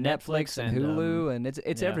 on like Netflix and Hulu, and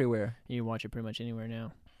it's everywhere. You can watch it pretty much anywhere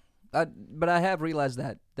now. But I have realized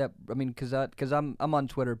that I mean, because I'm on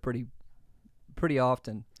Twitter pretty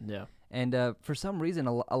often. Yeah. And for some reason,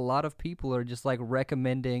 a lot of people are just like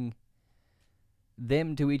recommending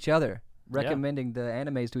them to each other. recommending the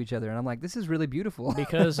animes to each other, and I'm like, this is really beautiful.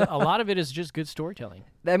 Because a lot of it is just good storytelling.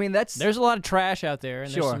 I mean, there's a lot of trash out there,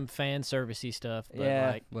 and Sure. there's some fan servicey stuff. But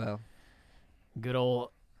like, well, good old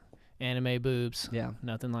anime boobs. yeah,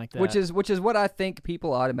 Nothing like that. which is what I think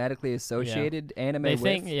people automatically associated anime they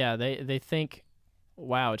with. they think,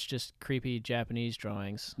 wow, it's just creepy Japanese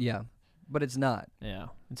drawings. Yeah, but it's not. Yeah,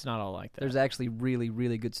 it's not all like that. There's actually really,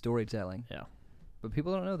 really good storytelling. Yeah. But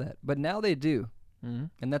people don't know that. But now they do. Mm-hmm.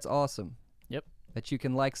 And that's awesome. Yep. That you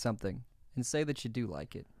can like something and say that you do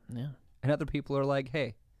like it. Yeah. And other people are like,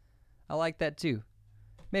 hey, I like that too.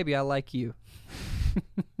 Maybe I like you.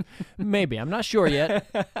 Maybe. I'm not sure yet.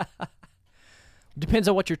 Depends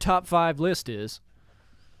on what your top 5 list is.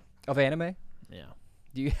 Of anime? Yeah.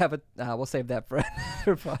 Do you have a... we'll save that for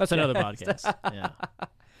another podcast. That's another podcast. Yeah.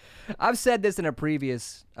 I've said this in a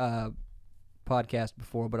previous podcast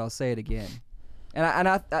before, but I'll say it again. And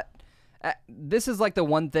I this is like the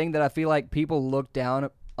one thing that I feel like people look down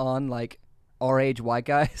on, like our age white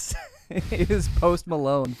guys, is Post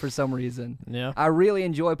Malone for some reason. Yeah. I really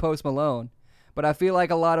enjoy Post Malone, but I feel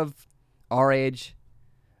like a lot of our age,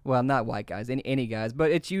 well, not white guys, any guys,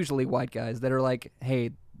 but it's usually white guys that are like,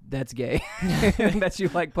 hey, that's gay. That you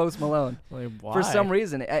like Post Malone. Like, why? For some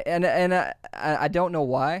reason. And I don't know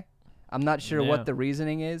why. I'm not sure what the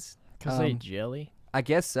reasoning is. Because they jelly? I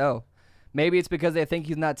guess so. Maybe it's because they think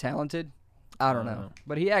he's not talented. I don't know.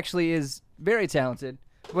 But he actually is very talented.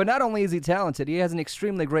 But not only is he talented, he has an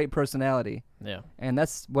extremely great personality. Yeah. And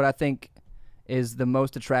that's what I think is the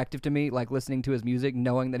most attractive to me, like listening to his music,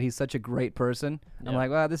 knowing that he's such a great person. Yeah. I'm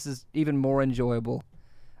like, wow, this is even more enjoyable.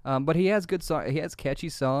 But he has good songs. He has catchy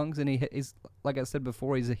songs, and he's like I said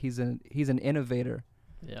before, he's an innovator.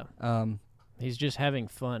 Yeah. He's just having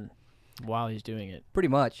fun while he's doing it. Pretty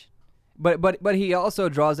much. But he also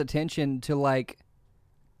draws attention to like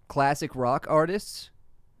classic rock artists,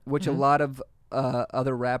 which a lot of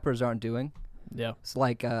other rappers aren't doing. Yeah. It's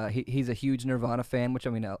like he's a huge Nirvana fan, which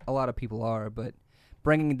I mean a lot of people are, but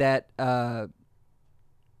bringing that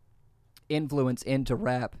influence into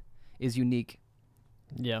rap is unique.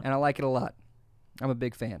 Yeah. And I like it a lot. I'm a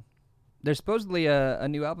big fan. There's supposedly a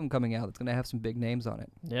new album coming out that's going to have some big names on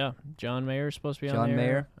it. Yeah. John Mayer's supposed to be on John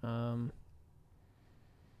there. Mayer.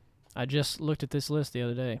 I just looked at this list the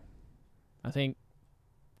other day. I think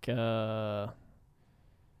Nicki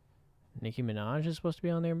Minaj is supposed to be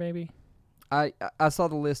on there, maybe. I saw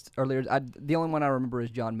the list earlier. The only one I remember is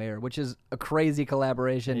John Mayer, which is a crazy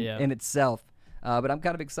collaboration in itself. But I'm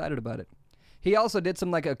kind of excited about it. He also did some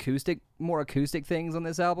like more acoustic things on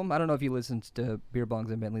this album. I don't know if you listened to Beer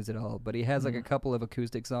Bongs and Bentleys at all, but he has like a couple of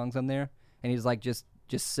acoustic songs on there, and he's like just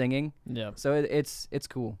singing. Yeah. So it's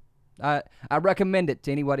cool. I recommend it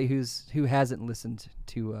to anybody who hasn't listened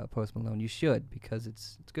to Post Malone. You should, because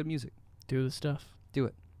it's good music. Do the stuff. Do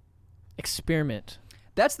it. Experiment.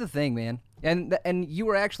 That's the thing, man. And you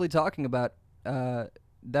were actually talking about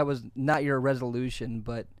that was not your resolution,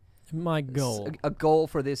 but my goal. A goal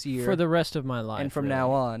for this year. For the rest of my life. And from now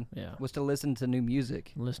on, was to listen to new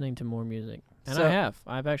music. Listening to more music. And I have.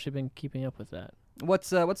 I've actually been keeping up with that.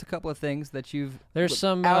 What's a couple of things that you've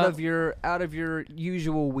some out of your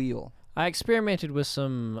usual wheel? I experimented with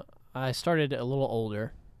some. I started a little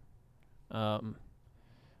older,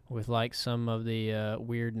 with like some of the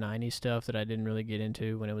weird '90s stuff that I didn't really get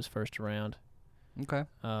into when it was first around. Okay.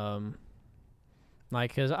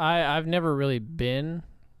 Like, cause I've never really been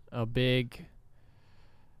a big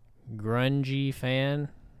grungy fan,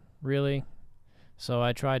 really. So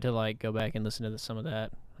I tried to like go back and listen to some of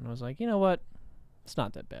that, and I was like, you know what? It's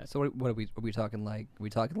not that bad. So what are we talking like? Are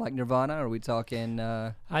we talking like Nirvana? Or are we talking?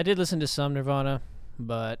 I did listen to some Nirvana,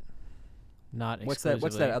 but not exclusively.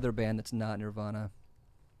 What's that other band that's not Nirvana?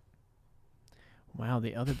 Wow,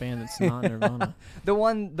 the other band that's not Nirvana. The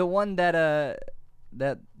one that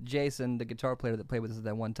that Jason, the guitar player that played with us at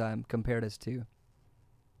that one time, compared us to.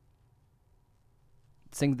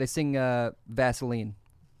 They sing Vaseline.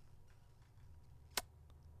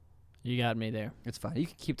 You got me there. It's fine. You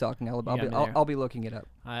can keep talking. I'll be looking it up.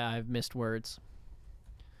 I've missed words.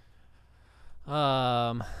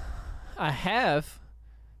 I have,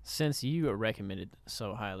 since you recommended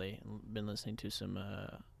so highly, been listening to some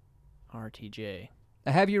RTJ.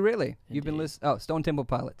 Have you really? Indeed. You've been listening? Oh, Stone Temple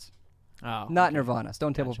Pilots. Oh, not Nirvana.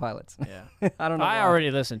 Stone Temple Pilots. Yeah. I don't know. I already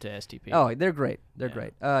listened to STP. Oh, they're great. They're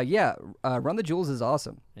great. Run the Jewels is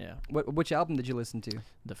awesome. Yeah. Which album did you listen to?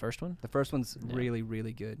 The first one. The first one's really,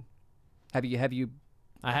 really good. Have you?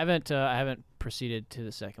 I haven't proceeded to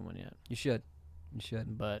the second one yet. You should.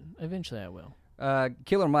 But eventually I will.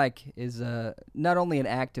 Killer Mike is not only an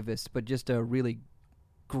activist, but just a really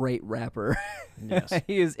great rapper. Yes.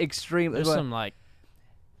 He is extremely. There's some like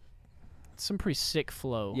some pretty sick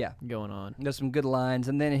flow going on. There's some good lines.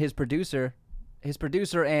 And then his producer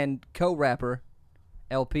and co-rapper,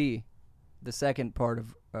 LP, the second part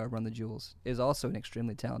of Run the Jewels, is also an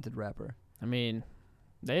extremely talented rapper. I mean,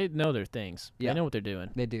 they know their things. Yeah. They know what they're doing.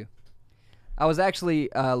 They do. I was actually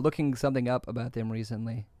looking something up about them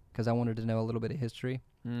recently because I wanted to know a little bit of history.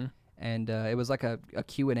 And it was like a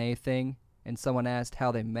Q&A thing, and someone asked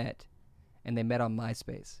how they met, and they met on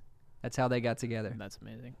MySpace. That's how they got together. That's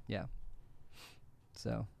amazing. Yeah.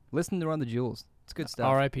 So, listen to Run the Jewels. It's good stuff.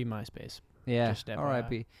 R.I.P. MySpace. Yeah,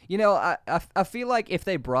 R.I.P. You know, I feel like if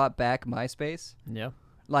they brought back MySpace,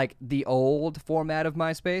 like the old format of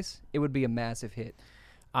MySpace, it would be a massive hit.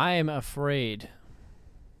 I am afraid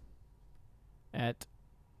at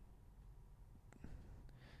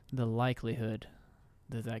the likelihood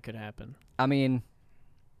that could happen. I mean,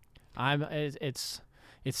 it's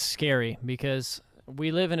scary because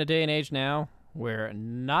we live in a day and age now where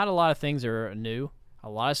not a lot of things are new. A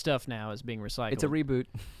lot of stuff now is being recycled. It's a reboot.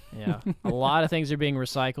 Yeah. A lot of things are being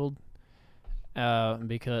recycled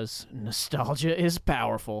because nostalgia is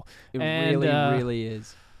powerful. It really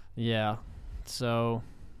is. Yeah. So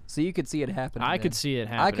you could see it happening. I could see it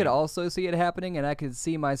happening. I could also see it happening, and I could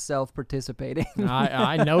see myself participating.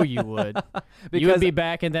 I know you would. You would be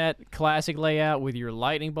back in that classic layout with your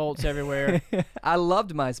lightning bolts everywhere. I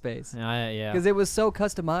loved MySpace. Yeah. Because it was so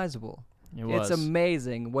customizable. It was. It's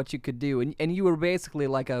amazing what you could do. And you were basically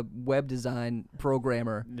like a web design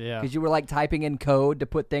programmer. Yeah. Because you were like typing in code to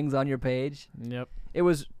put things on your page. Yep. It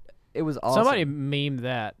was awesome. Somebody memed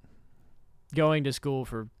that. Going to school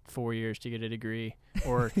for 4 years to get a degree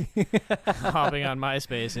or hopping on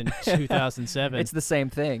MySpace in 2007. It's the same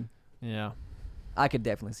thing. Yeah. I could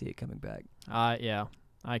definitely see it coming back. Yeah.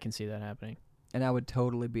 I can see that happening. And I would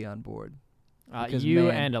totally be on board. You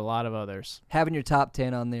and a lot of others. Having your top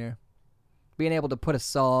 10 on there. Being able to put a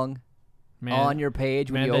song on your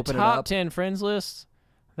page when you open it up. The top 10 friends list,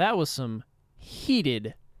 that was some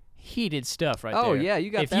heated stuff right there. Oh, yeah,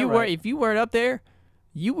 you got that right. If you weren't up there,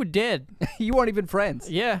 you were dead. You weren't even friends.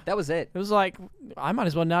 Yeah. That was it. It was like, I might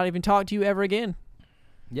as well not even talk to you ever again.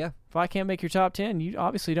 Yeah. If I can't make your top 10, you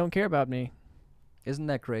obviously don't care about me. Isn't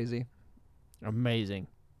that crazy? Amazing.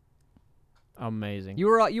 You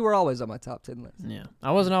were always on my top 10 list. Yeah.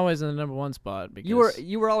 I wasn't always in the number one spot because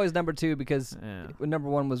you were always number 2 because number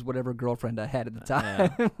 1 was whatever girlfriend I had at the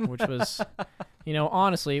time. Which was,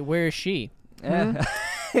 honestly, where is she? Yeah.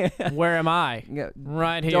 Where am I?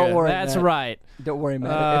 Right here. Don't worry, That's Matt. Right. Don't worry,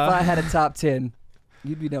 Matt. If I had a top 10,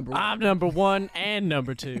 you'd be number 1. I'm number 1 and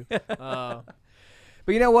number 2. But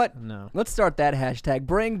you know what? No. Let's start that hashtag.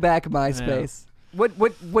 Bring back MySpace.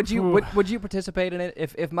 Would you participate in it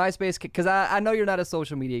if MySpace? Because I know you're not a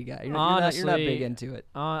social media guy. Honestly, you're not big into it.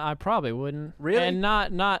 I probably wouldn't. Really? And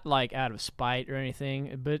not like out of spite or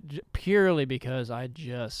anything, but purely because I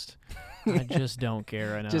just don't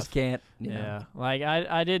care enough. Just can't. Yeah. Like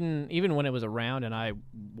I didn't, even when it was around and I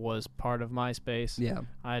was part of MySpace. Yeah.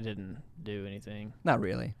 I didn't do anything. Not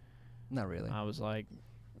really. I was like,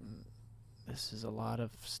 this is a lot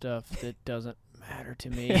of stuff that doesn't matter to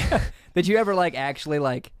me. Did you ever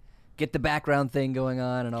actually get the background thing going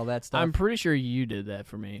on and all that stuff? I'm pretty sure you did that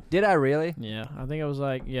for me. Did I really? Yeah. I think I was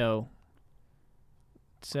like, yo,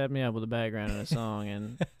 set me up with a background in a song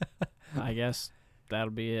and I guess that'll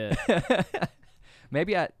be it.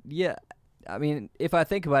 Maybe I mean, if I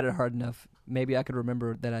think about it hard enough, maybe I could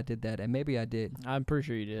remember that I did that, and maybe I did. I'm pretty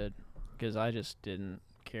sure you did, because I just didn't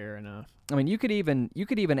care enough. I mean, you could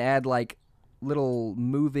even add little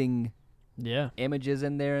moving images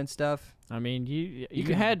in there and stuff. I mean,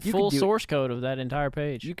 you had full source code of that entire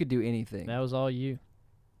page. You could do anything. That was all you.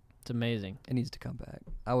 It's amazing. It needs to come back.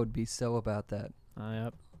 I would be so about that.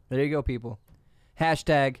 Yep. There you go, people.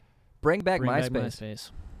 Hashtag bring back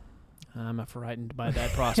MySpace. I'm frightened by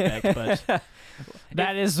that prospect, but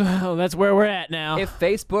that's where we're at now. If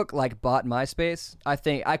Facebook bought MySpace, I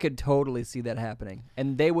think I could totally see that happening,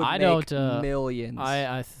 and they would make millions.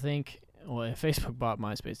 I think, well, if Facebook bought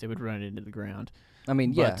MySpace, they would run it into the ground. I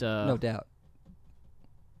mean, no doubt.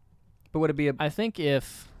 But would it be I think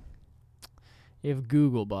if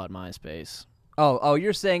Google bought MySpace. Oh,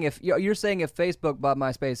 you're saying if Facebook bought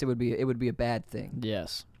MySpace, it would be a bad thing.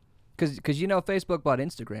 Yes. Because Facebook bought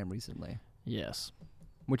Instagram recently. Yes.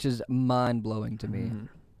 Which is mind-blowing to me.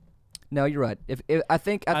 No, you're right. I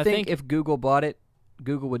think if Google bought it,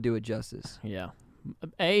 Google would do it justice. Yeah.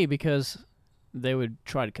 Because they would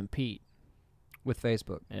try to compete with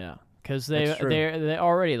Facebook. Yeah. Because they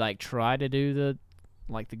already try to do the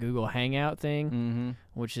Google Hangout thing,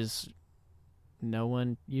 which is no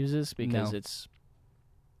one uses because it's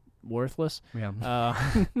worthless. Yeah.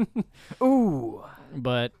 Ooh.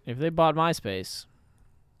 But if they bought MySpace,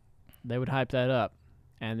 they would hype that up,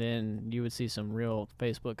 and then you would see some real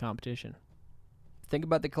Facebook competition. Think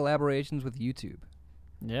about the collaborations with YouTube.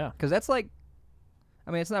 Yeah. Because that's like,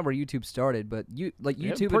 I mean, it's not where YouTube started, but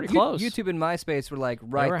YouTube, pretty close. YouTube and MySpace were like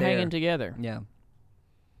right there. They were hanging together. Yeah.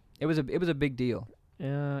 It was a big deal.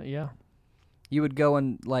 Yeah. You would go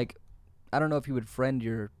and like, I don't know if you would friend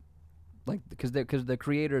your, like, because the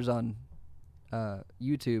creators on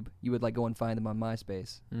YouTube, you would like go and find them on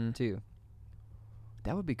MySpace too.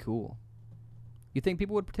 That would be cool. You think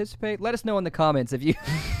people would participate? Let us know in the comments if you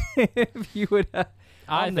if you would.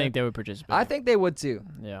 I think they would participate. I think they would too.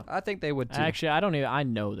 Yeah. I think they would too. Actually, I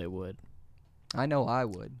know they would. I know I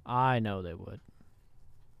would. I know they would.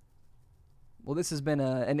 Well, this has been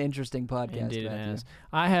an interesting podcast. Indeed, it Matthew. has.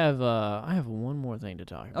 I have one more thing to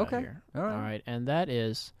talk about here. All right. And that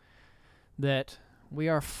is that we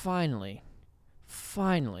are finally,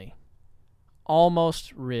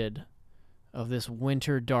 almost rid of this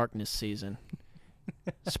winter darkness season.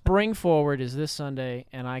 Spring forward is this Sunday,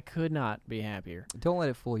 and I could not be happier. Don't let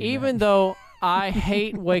it fool you. Even though I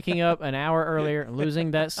hate waking up an hour earlier and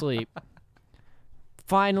losing that sleep,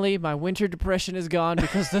 finally my winter depression is gone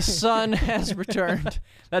because the sun has returned.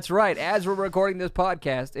 That's right. As we're recording this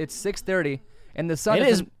podcast, it's 6:30, and the sun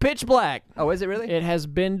is pitch black. Oh, is it really? It has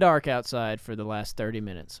been dark outside for the last 30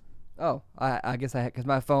 minutes. Oh, I guess because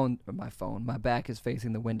my back is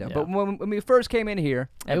facing the window. Yeah. But when we first came in here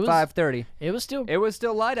at 5:30, it was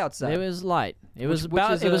still light outside. It was light. It was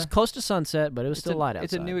close to sunset, but it was still light outside.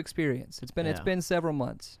 It's a new experience. It's been several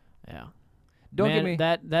months. Yeah. Get me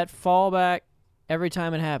that fallback. Every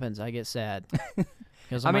time it happens, I get sad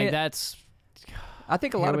because I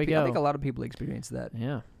think a lot of people experience that.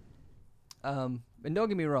 Yeah. And don't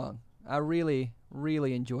get me wrong, I really,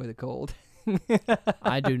 really enjoy the cold.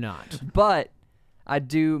 I do not. But I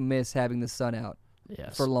do miss having the sun out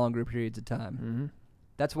for longer periods of time. Mm-hmm.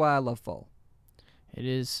 That's why I love fall. It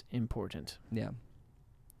is important. Yeah.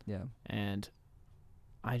 And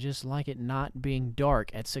I just like it not being dark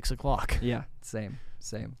at 6 o'clock. Yeah, same.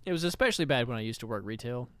 It was especially bad when I used to work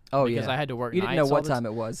retail. Oh, because I had to work nights. You didn't know what time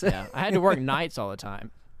it was. Yeah, I had to work nights all the time.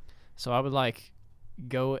 So I would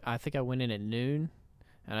go, I think I went in at noon.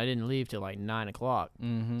 And I didn't leave till 9 o'clock.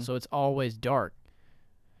 Mm-hmm. So it's always dark.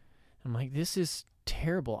 I'm like, this is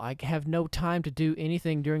terrible. I have no time to do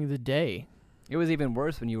anything during the day. It was even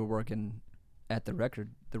worse when you were working at the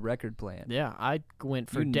record plant. Yeah, I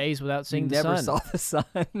went for days without seeing the sun. You never saw the sun.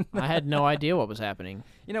 I had no idea what was happening.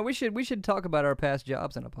 You know, we should talk about our past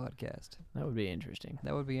jobs on a podcast. That would be interesting.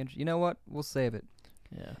 You know what? We'll save it.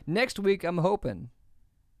 Yeah. Next week, I'm hoping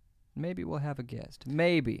maybe we'll have a guest.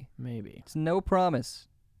 Maybe. It's no promise.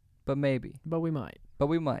 But maybe. But we might.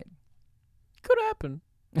 Could happen.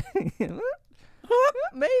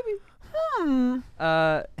 Maybe.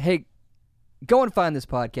 Hey, go and find this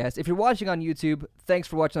podcast. If you're watching on YouTube, thanks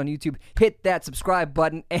for watching on YouTube. Hit that subscribe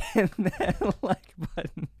button and that like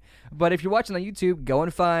button. But if you're watching on YouTube, go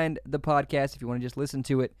and find the podcast. If you want to just listen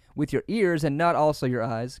to it with your ears and not also your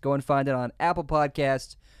eyes, go and find it on Apple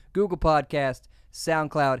Podcasts, Google Podcasts,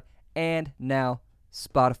 SoundCloud, and now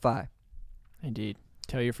Spotify. Indeed.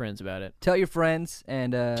 Tell your friends about it. Tell your friends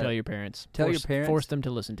and tell your parents. Force them to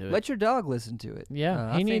listen to it. Let your dog listen to it.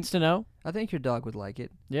 Yeah, he needs to know. I think your dog would like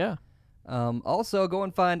it. Yeah. Also, go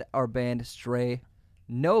and find our band Stray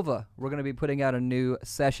Nova. We're going to be putting out a new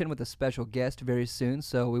session with a special guest very soon,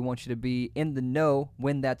 so we want you to be in the know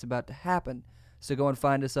when that's about to happen. So go and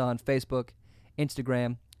find us on Facebook,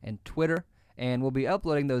 Instagram, and Twitter, and we'll be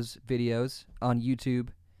uploading those videos on YouTube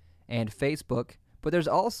and Facebook. But there's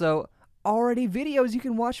also already videos you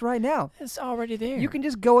can watch right now. It's already there. You can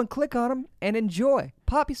just go and click on them and enjoy.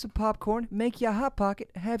 Pop you some popcorn, make you a Hot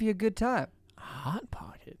Pocket, have you a good time. Hot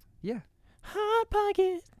Pocket? Yeah. Hot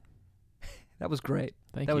Pocket. That was great.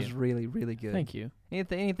 Thank you. That was really, really good. Thank you.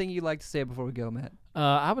 Anything you'd like to say before we go, Matt?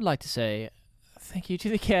 I would like to say thank you to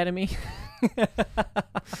the Academy.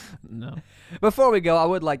 No. Before we go, I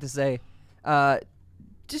would like to say,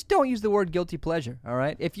 just don't use the word guilty pleasure, all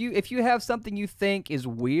right? If you have something you think is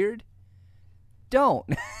weird, don't.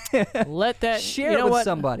 Let that share it with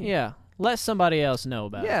somebody. Yeah. Let somebody else know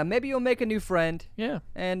about it. Yeah, maybe you'll make a new friend. Yeah.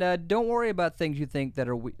 And don't worry about things you think that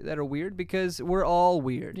are weird because we're all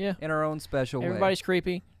weird in our own special way. Everybody's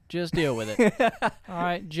creepy. Just deal with it. All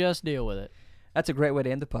right, just deal with it. That's a great way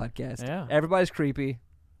to end the podcast. Yeah. Everybody's creepy.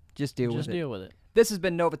 Just deal with it. Just deal with it. This has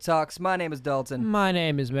been Nova Talks. My name is Dalton. My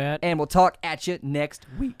name is Matt. And we'll talk at you next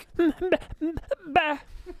week. Bye.